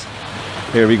voice.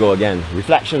 Here we go again.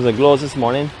 Reflections and glows this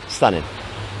morning. Stunning.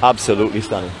 Absolutely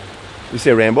stunning. You see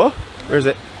a rainbow? Where is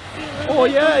it? Oh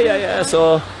yeah.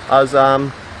 So as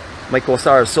my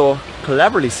co-star has so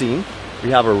cleverly seen, we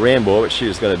have a rainbow, which she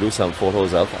was going to do some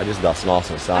photos of. I just dusted off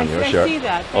some sand in your shirt. I see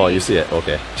that. Oh, you see it?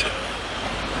 Okay.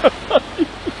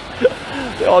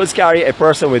 They always carry a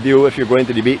person with you if you're going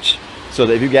to the beach, so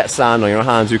that if you get sand on your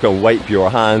hands, you can wipe your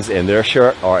hands in their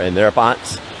shirt or in their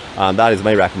pants. And that is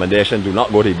my recommendation. Do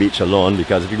not go to the beach alone,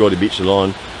 because if you go to the beach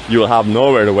alone, you will have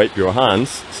nowhere to wipe your hands.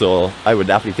 So I would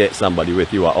definitely take somebody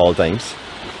with you at all times.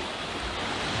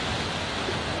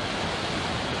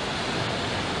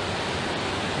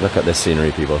 Look at this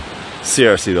scenery, people.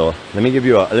 Seriously though, let me give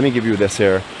you this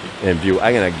here in view.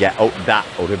 I'm gonna get out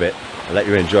of it and let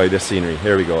you enjoy this scenery.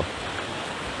 Here we go.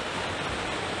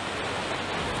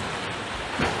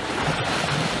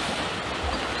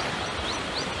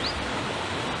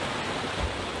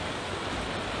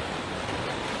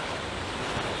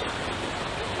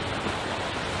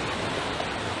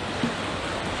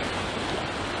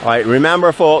 Alright,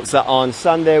 remember folks that on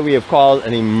Sunday we have called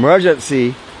an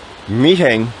emergency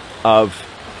meeting of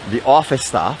the office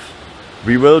staff.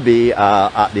 We will be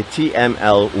at the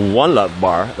TML One Love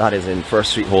Bar, that is in First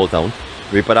Street, Old Town.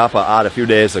 We put up an ad a few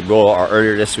days ago or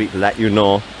earlier this week to let you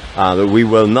know that we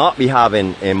will not be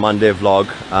having a Monday vlog.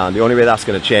 The only way that's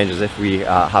going to change is if we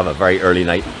have a very early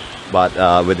night.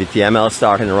 But with the TML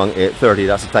starting around 8:30,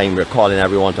 that's the time we're calling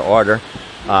everyone to order.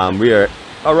 We are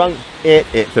around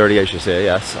 8:30 I should say,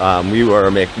 yes.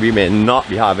 We may not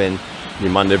be having the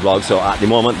Monday vlog, so at the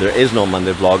moment there is no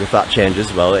Monday vlog. If that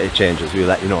changes, well, it changes. We'll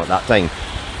let you know at that time.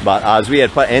 But as we had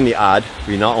put in the ad,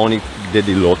 we not only did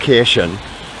the location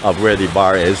of where the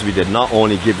bar is, we did not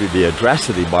only give you the address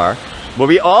of the bar, but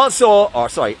we also, or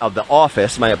sorry, of the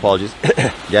office, my apologies,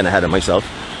 getting ahead of myself,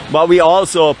 but we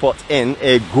also put in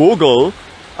a Google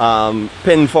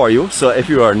pin for you. So if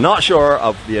you are not sure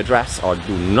of the address or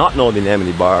do not know the name of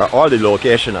the bar or the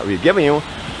location that we've given you,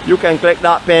 you can click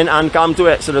that pin and come to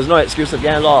it. So there's no excuse of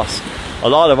getting lost. A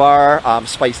lot of our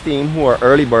Spice team who are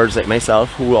early birds like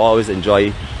myself, who always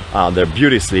enjoy their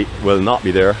beauty sleep, will not be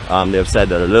there. They've said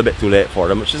that a little bit too late for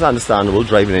them, which is understandable,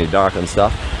 driving in the dark and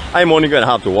stuff. I'm only going to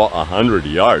have to walk 100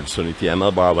 yards from the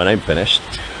TML bar when I'm finished.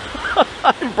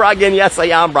 I'm bragging, yes I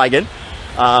am bragging.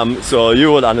 So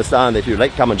you would understand if you'd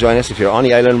like to come and join us. If you're on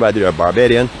the island, whether you're a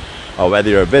Barbadian or whether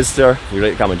you're a visitor, you'd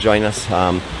like to come and join us,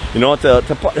 you know, to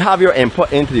have your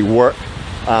input into the work,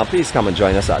 please come and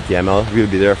join us at TML. We'll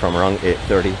be there from around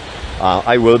 8:30.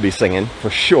 I will be singing for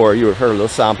sure. You heard a little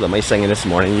sample of my singing this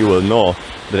morning. You will know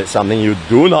that it's something you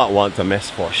do not want to miss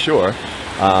for sure.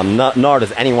 Nor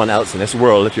does anyone else in this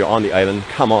world. If you're on the island,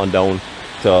 come on down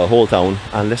to Old Town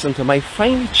and listen to my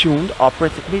finely tuned,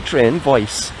 operatically trained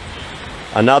voice.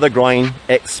 Another groin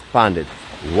expanded.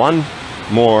 One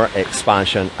more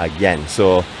expansion again.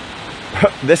 So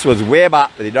this was way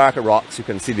back with the darker rocks. You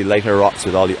can see the lighter rocks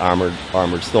with all the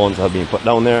armored stones that have been put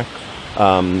down there.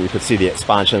 You could see the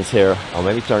expansions here. And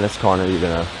when we turn this corner, you're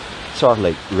gonna sort of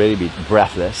like really be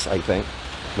breathless, I think.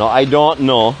 Now I don't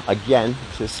know, again,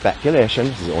 this is speculation,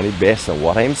 this is only based on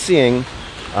what I'm seeing,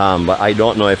 but I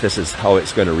don't know if this is how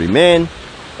it's going to remain,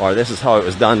 or this is how it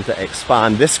was done to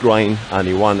expand this groin and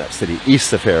the one that's to the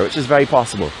east of here, which is very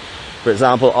possible. For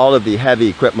example, all of the heavy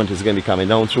equipment is going to be coming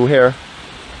down through here,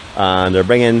 and they're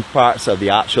bringing parts of the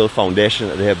actual foundation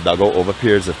that they have dug out over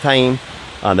periods of time,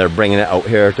 and they're bringing it out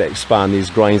here to expand these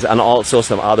groins, and also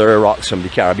some other rocks from the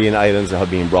Caribbean islands that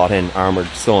have been brought in, armored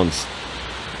stones.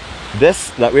 This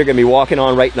that we're going to be walking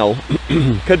on right now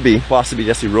could be possibly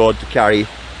just a road to carry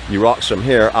the rocks from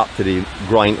here up to the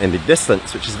groin in the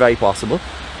distance, which is very possible.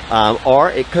 Or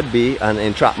it could be an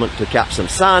entrapment to cap some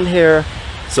sand here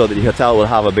so that the hotel will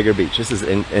have a bigger beach. This is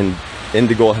in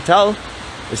Indigo Hotel.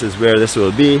 This is where this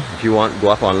will be. If you want, go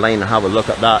up online and have a look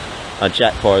at that and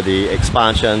check for the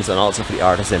expansions and also for the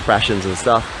artist impressions and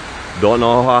stuff. Don't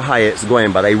know how high it's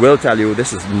going, but I will tell you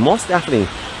this is most definitely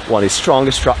one of the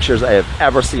strongest structures I have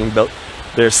ever seen built.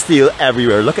 There's steel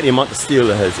everywhere. Look at the amount of steel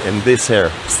that is in this here.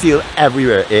 Steel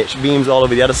everywhere. H-beams all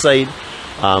over the other side.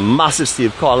 Massive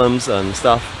steel columns and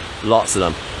stuff. Lots of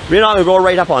them. We're not going to go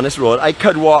right up on this road. I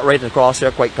could walk right across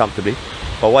here quite comfortably.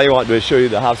 But what I want to do is show you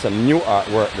they have some new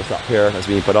artwork that's up here that's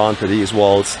being put onto these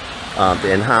walls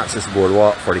to enhance this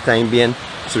boardwalk for the time being.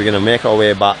 So we're going to make our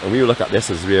way back and we will look at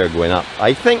this as we are going up.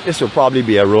 I think this will probably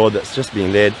be a road that's just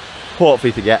being laid,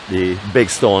 hopefully to get the big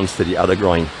stones to the other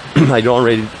groin. I don't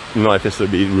really know if this will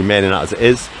be remaining as it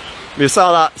is. We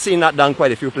seen that done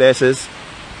quite a few places.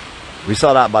 We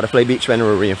saw that Butterfly Beach when we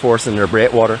were reinforcing their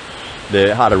breakwater.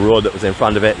 They had a road that was in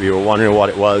front of it. We were wondering what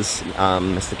it was.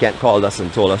 Mr. Kent called us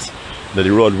and told us that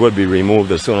the road would be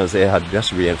removed as soon as they had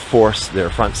just reinforced their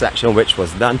front section, which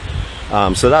was done.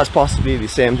 So that's possibly the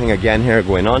same thing again here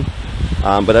going on.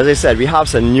 But as I said, we have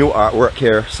some new artwork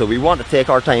here, so we want to take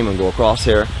our time and go across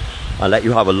here and let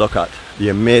you have a look at the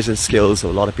amazing skills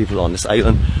of a lot of people on this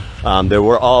island. There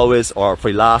were always, or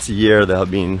for last year, there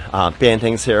have been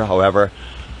paintings here. However,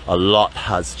 a lot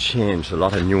has changed. A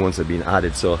lot of new ones have been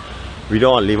added. So we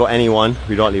don't leave out anyone.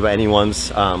 We don't leave out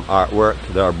anyone's artwork.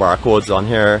 There are barcodes on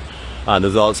here.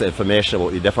 There's also information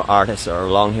about the different artists that are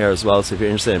along here as well. So if you're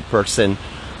interested in purchasing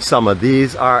some of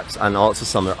these arts and also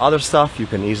some of their other stuff, you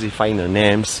can easily find their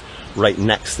names right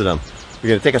next to them. We're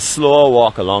going to take a slow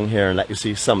walk along here and let you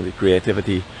see some of the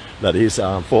creativity that these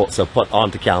folks have put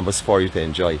onto canvas for you to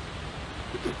enjoy.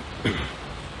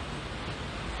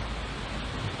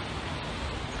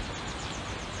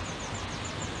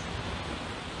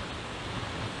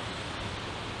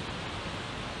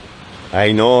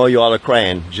 I know you all are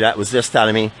crying. Jet was just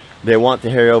telling me they want to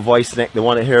hear your voice, Nick. They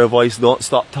want to hear your voice. Don't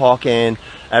stop talking.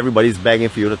 Everybody's begging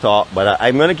for you to talk. But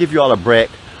I'm going to give you all a break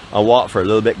and walk for a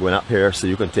little bit going up here so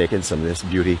you can take in some of this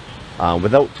beauty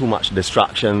without too much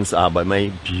distractions by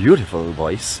my beautiful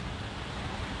voice.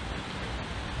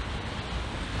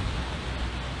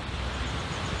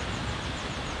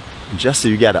 Just so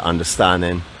you get an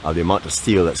understanding of the amount of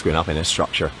steel that's going up in this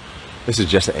structure. This is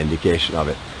just an indication of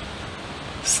it.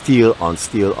 Steel on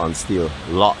steel on steel.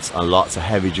 Lots and lots of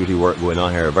heavy duty work going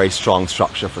on here. A very strong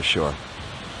structure for sure.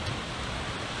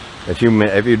 If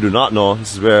you do not know,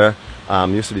 this is where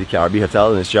used to be the 𝗂𝗍𝗶𝗲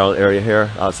Hotel in this general area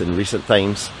here. That's in recent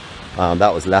times.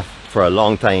 That was left for a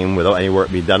long time without any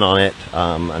work being done on it.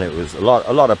 And it was a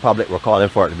lot of public were calling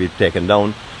for it to be taken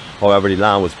down. However, the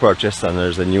land was purchased and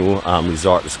there's a new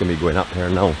resort that's going to be going up here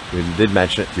now. We did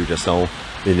mention it to you just now,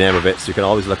 the name of it, so you can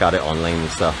always look at it online and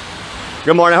stuff.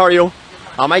 Good morning, how are you?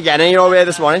 Am I getting your way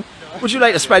this morning? Would you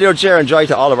like to spread your cheer and joy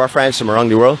to all of our friends from around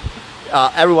the world?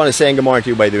 Everyone is saying good morning to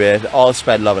you, by the way. All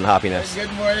spread love and happiness.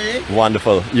 Good morning.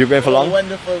 Wonderful. You going for long?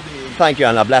 Wonderful day. Thank you,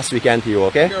 and a blessed weekend to you,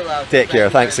 okay? You're welcome. Take care.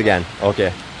 Thanks again.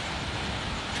 Okay.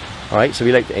 Alright, so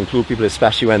we like to include people,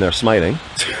 especially when they're smiling.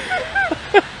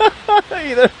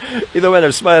 either when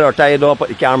they're smiling or tired, don't put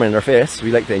the camera in their face.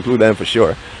 We like to include them for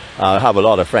sure. I have a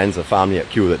lot of friends and family at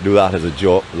Q that do that as a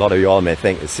joke. A lot of you all may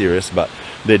think it's serious, but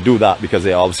they do that because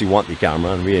they obviously want the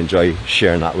camera, and we enjoy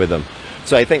sharing that with them.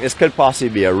 So I think this could possibly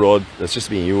be a road that's just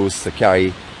being used to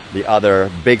carry the other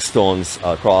big stones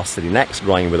across to the next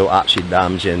drawing without actually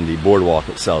damaging the boardwalk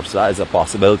itself. So that is a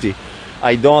possibility.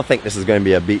 I don't think this is going to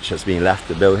be a beach that's being left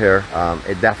to build here.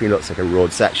 It definitely looks like a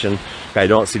road section. I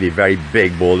don't see the very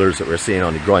big boulders that we're seeing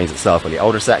on the drawings itself on the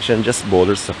outer section, just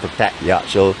boulders to protect the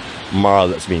actual marl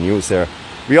that's being used here.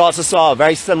 We also saw a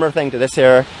very similar thing to this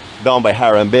here down by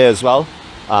Heron Bay as well,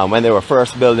 when they were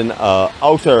first building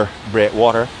outer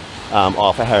breakwater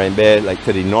off of Heron Bay, like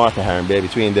to the north of Heron Bay,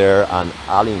 between there and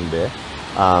Alien Bay.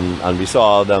 And we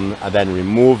saw them then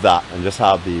remove that and just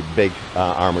have the big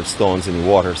armored stones in the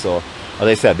water. So as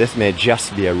I said, this may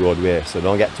just be a roadway, so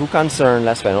don't get too concerned.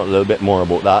 Let's find out a little bit more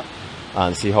about that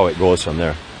and see how it goes from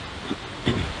there.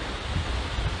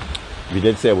 We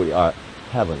did say we are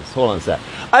heavens. Hold on a sec.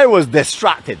 I was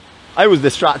distracted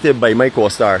by my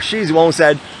co-star. She's the one who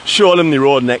said, show them the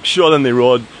road, Nick, show them the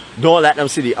road. Don't let them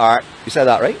see the art. You said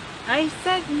that, right? I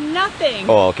said nothing.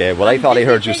 Oh, okay. Well, I thought I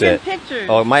heard you say it. Pictures.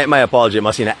 Oh, my apology. It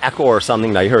must have been an echo or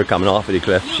something that I heard coming off of the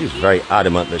cliff. She's very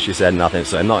adamant that she said nothing,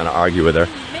 so I'm not going to argue with her.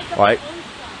 All right.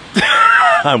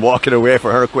 I'm walking away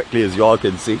from her quickly, as you all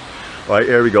can see. All right,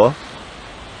 here we go.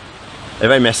 If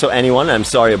I messed up anyone, I'm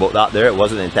sorry about that there. It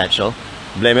wasn't intentional.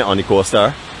 Blame it on the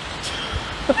co-star.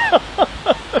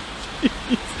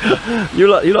 You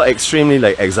look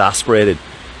extremely exasperated.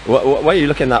 Why are you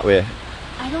looking that way?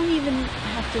 I don't even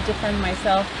have to defend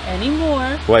myself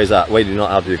anymore. Why is that? Why do you not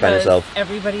have to defend yourself?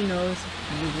 Everybody knows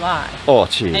you lie. Oh,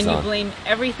 jeez. And you blame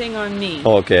everything on me.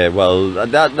 Okay, well,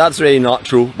 that's really not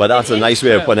true, but that's a nice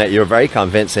way of putting it. You're very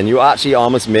convincing. You actually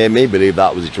almost made me believe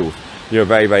that was the truth. You're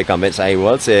very, very convincing. I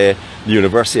will say the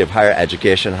University of Higher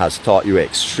Education has taught you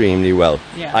extremely well.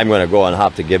 Yeah. I'm going to go and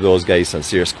have to give those guys some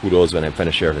serious kudos when I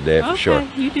finish here today, for sure.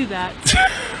 Okay, you do that.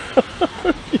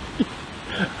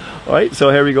 Alright, so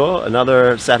here we go.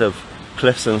 Another set of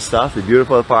cliffs and stuff. The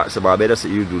beautiful parts of Barbados that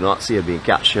you do not see are being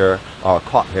captured here or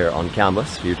caught here on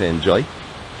canvas for you to enjoy.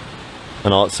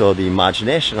 And also the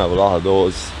imagination of a lot of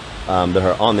those that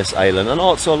are on this island. And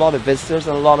also a lot of visitors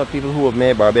and a lot of people who have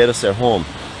made Barbados their home.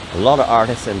 A lot of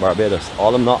artists in Barbados, all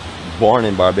of them not born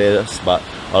in Barbados, but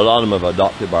a lot of them have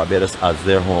adopted Barbados as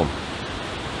their home.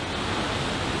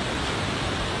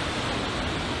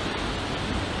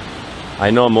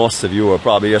 I know most of you will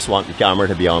probably just want the camera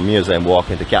to be on me as I'm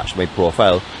walking to catch my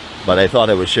profile, but I thought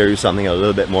I would show you something a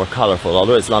little bit more colorful.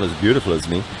 Although it's not as beautiful as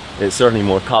me, it's certainly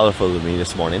more colorful than me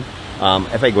this morning.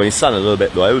 If I go in the sun a little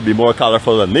bit though, it would be more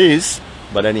colorful than these,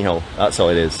 but anyhow, that's how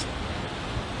it is.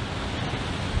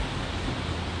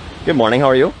 Good morning, how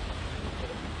are you?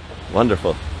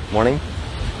 Wonderful. Morning.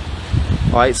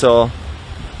 Alright, so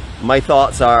my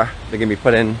thoughts are they're going to be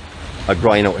putting a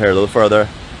groin out here a little further.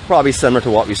 Probably similar to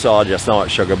what we saw just now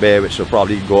at Sugar Bay, which will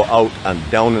probably go out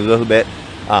and down a little bit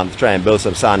to try and build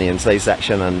some sandy inside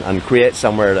section and create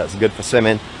somewhere that's good for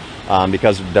swimming.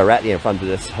 Because directly in front of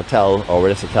this hotel, or where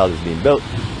this hotel is being built,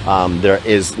 there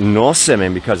is no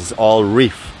swimming because it's all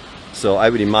reef. So I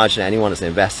would imagine anyone that's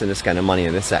investing this kind of money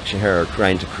in this section here are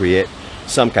trying to create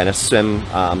some kind of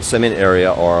swimming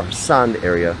area or sand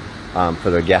area for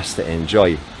their guests to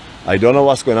enjoy. I don't know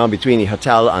what's going on between the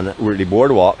hotel and the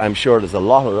boardwalk. I'm sure there's a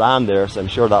lot of land there, so I'm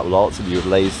sure that will also be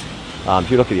utilized.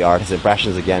 If you look at the artist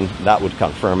impressions again, that would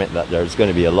confirm it, that there's going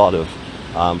to be a lot of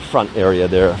front area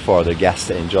there for the guests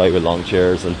to enjoy with long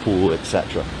chairs and pool,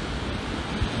 etc.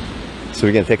 So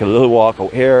we're going to take a little walk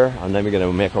out here, and then we're going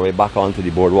to make our way back onto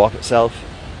the boardwalk itself.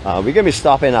 We're going to be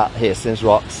stopping at Hastings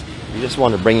Rocks. We just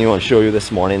want to bring you and show you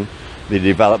this morning the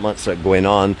developments that are going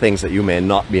on, things that you may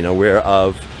not be aware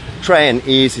of. Try and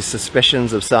ease the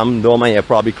suspicions of some, though I have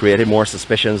probably created more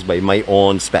suspicions by my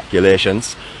own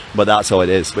speculations, but that's how it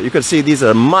is. But you can see these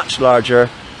are much larger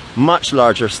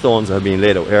stones that have been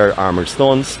laid out here, armored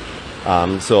stones.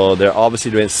 So they're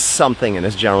obviously doing something in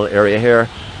this general area here.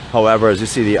 However, as you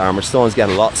see, the armored stones get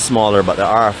a lot smaller, but there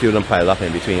are a few of them piled up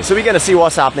in between. So we're going to see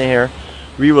what's happening here.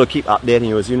 We will keep updating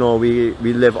you. As you know, we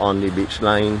live on the beach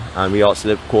line, and we also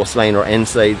live coastline or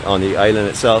inside on the island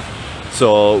itself.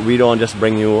 So we don't just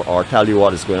bring you or tell you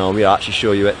what is going on, we actually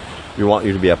show you it. We want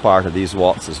you to be a part of these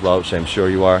walks as well, which I'm sure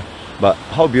you are. But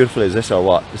how beautiful is this, or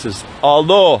what? This is,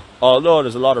 although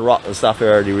there's a lot of rock and stuff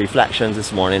here, the reflections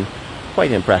this morning,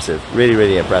 quite impressive,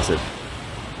 really impressive.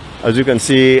 As you can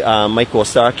see, my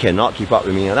co-star cannot keep up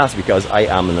with me, and that's because I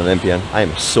am an Olympian. I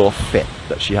am so fit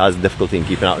that she has difficulty in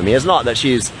keeping up with me. It's not that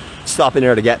she's stopping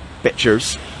here to get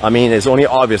pictures. I mean, it's only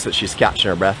obvious that she's catching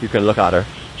her breath. You can look at her.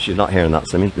 She's not hearing that,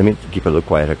 so let me keep a little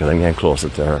quieter because I'm getting closer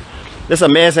to her. This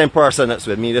amazing person that's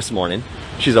with me this morning,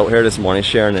 she's out here this morning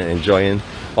sharing and enjoying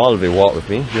all of the walk with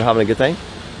me. You having a good time?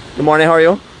 Good morning, how are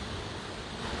you?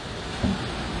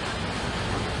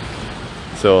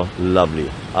 So lovely,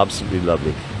 absolutely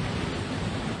lovely.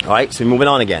 Alright, so moving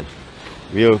on again.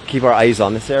 We'll keep our eyes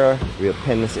on this area, we'll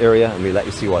pin this area, and we'll let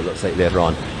you see what it looks like later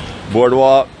on.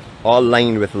 Boardwalk, all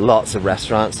lined with lots of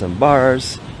restaurants and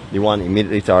bars. The one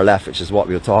immediately to our left, which is what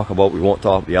we'll talk about. We won't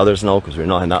talk about the others now because we're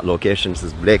not in that location. This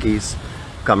is 𝗂𝗟𝗍's.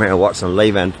 Come here and watch some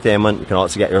live entertainment. You can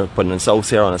also get your pudding and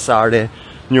sauce here on a Saturday.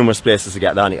 Numerous places to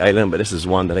get down the island, but this is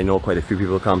one that I know quite a few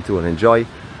people come to and enjoy.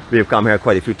 We've come here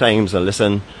quite a few times and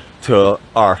listened to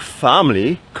our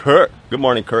family, Kurt. Good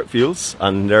morning, Kurt Fields,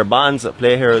 and there are bands that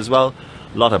play here as well.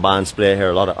 A lot of bands play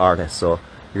here, a lot of artists, so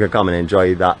you can come and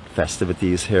enjoy that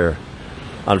festivities here.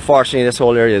 Unfortunately, this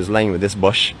whole area is lined with this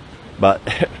bush, but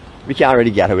we can't really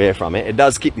get away from it. It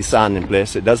does keep the sand in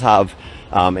place. It does have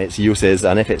its uses,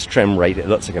 and if it's trimmed right, it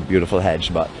looks like a beautiful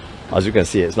hedge. But as you can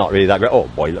see, it's not really that great. Oh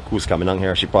boy, look who's coming on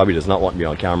here. She probably does not want to be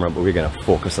on camera, but we're going to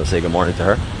focus and say good morning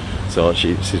to her. So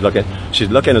she's looking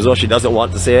as though she doesn't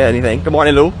want to say anything. Good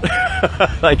morning, Lou.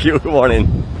 Thank you. Good morning.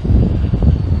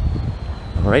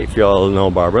 All right, if you all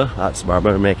know Barbara, that's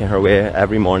Barbara making her way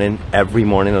every morning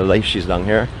of life. She's down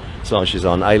here. So she's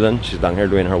on island. She's down here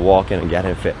doing her walking and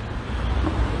getting fit.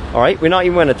 All right, we're not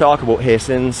even going to talk about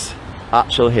Hastings,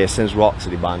 actual Hastings Rocks or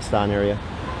the bandstand area.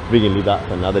 We can leave that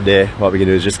for another day. What we can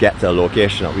do is just get to a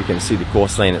location that we can see the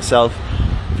coastline itself.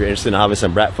 If you're interested in having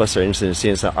some breakfast or interested in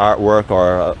seeing some artwork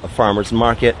or a farmer's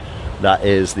market, that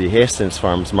is the Hastings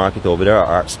Farmers Market over there,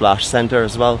 Art Splash Center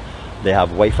as well. They have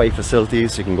Wi-Fi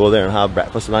facilities. You can go there and have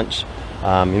breakfast, lunch,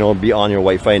 you know, be on your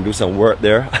Wi-Fi and do some work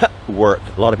there. Work.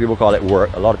 A lot of people call it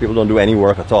work. A lot of people don't do any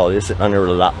work at all. They just sit under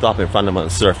a laptop in front of them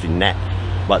and surf the net,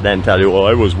 but then tell you, oh,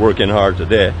 I was working hard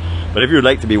today. But if you'd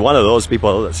like to be one of those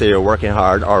people that say you're working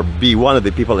hard, or be one of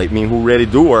the people like me who really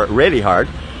do work really hard,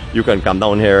 you can come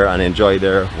down here and enjoy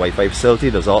their Wi-Fi facility.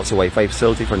 There's also a Wi-Fi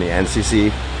facility from the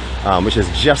NCC, which is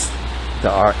just to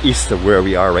our east of where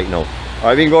we are right now. All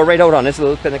right, we can go right out on this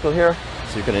little pinnacle here,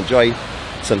 so you can enjoy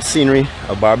some scenery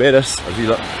of Barbados. As you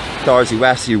look towards the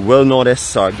west, you will notice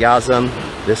sargassum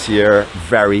this year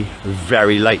very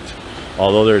light.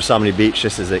 Although there's so many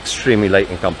beaches, this is extremely light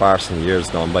in comparison to years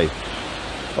gone by.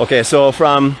 Okay, so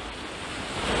from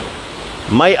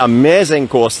my amazing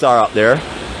co-star up there,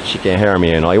 she can't hear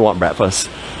me, you know, I want breakfast.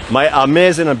 My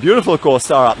amazing and beautiful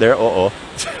co-star up there,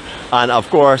 and of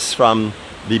course from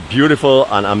the beautiful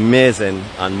and amazing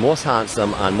and most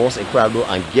handsome and most incredible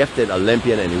and gifted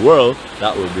Olympian in the world,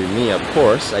 that would be me, of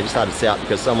course. I just had to say that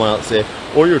because someone else say,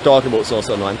 oh, you're talking about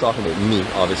so-and-so. No, I'm talking about me,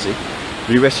 obviously.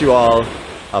 We wish you all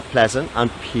a pleasant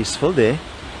and peaceful day.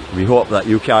 We hope that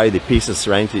you carry the peace and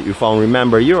serenity that you found.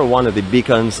 Remember, you're one of the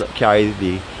beacons that carry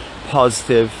the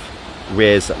positive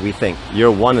ways that we think.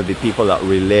 You're one of the people that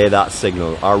relay that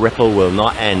signal. Our ripple will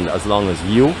not end as long as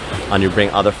you and you bring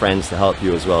other friends to help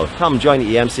you as well. Come join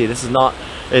the EMC. This is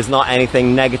not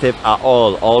anything negative at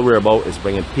all. All we're about is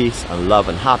bringing peace and love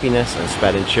and happiness and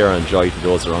spreading cheer and joy to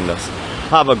those around us.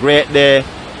 Have a great day.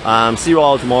 See you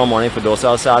all tomorrow morning for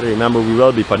Docile Saturday. Remember, we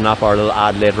will be putting up our little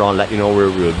ad later on, let you know where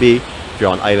we will be. If you're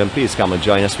on island, please come and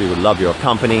join us. We would love your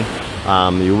company.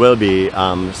 You will be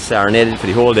serenaded for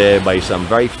the whole day by some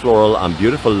very floral and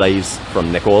beautiful lies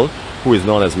from Nicole, who is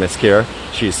known as Miss Care.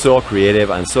 She's so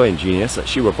creative and so ingenious that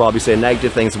she will probably say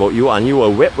negative things about you, and you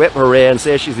will whip hooray and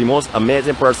say she's the most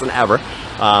amazing person ever.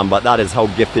 But that is how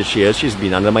gifted she is. She's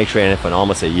been under my training for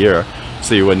almost a year,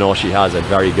 so you will know she has a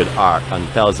very good art and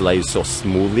tells lies so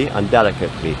smoothly and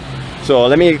delicately. So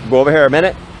let me go over here a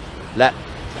minute. Let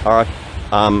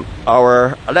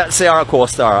let's say our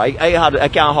co-star. I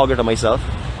can't hug her to myself.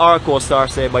 Our co-star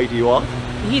say bye to you all.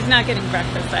 He's not getting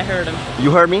breakfast. I heard him.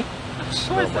 You heard me? Of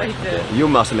course I did. You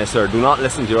must miss her. Do not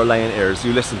listen to your lying ears.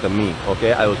 You listen to me,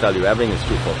 okay? I will tell you everything is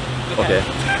truthful, okay?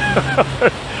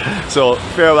 So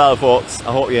farewell, folks.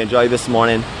 I hope you enjoyed this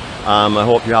morning. I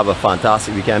hope you have a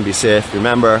fantastic weekend. Be safe.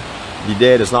 Remember, the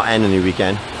day does not end in the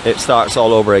weekend. It starts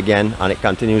all over again, and it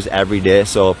continues every day.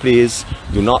 So please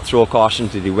do not throw caution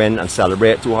to the wind and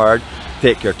celebrate too hard.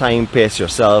 Take your time, pace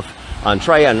yourself, and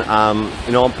try and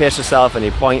pace yourself at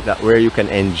a point that where you can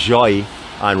enjoy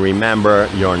and remember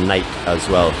your night as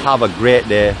well. Have a great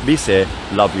day. Be safe.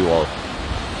 Love you all.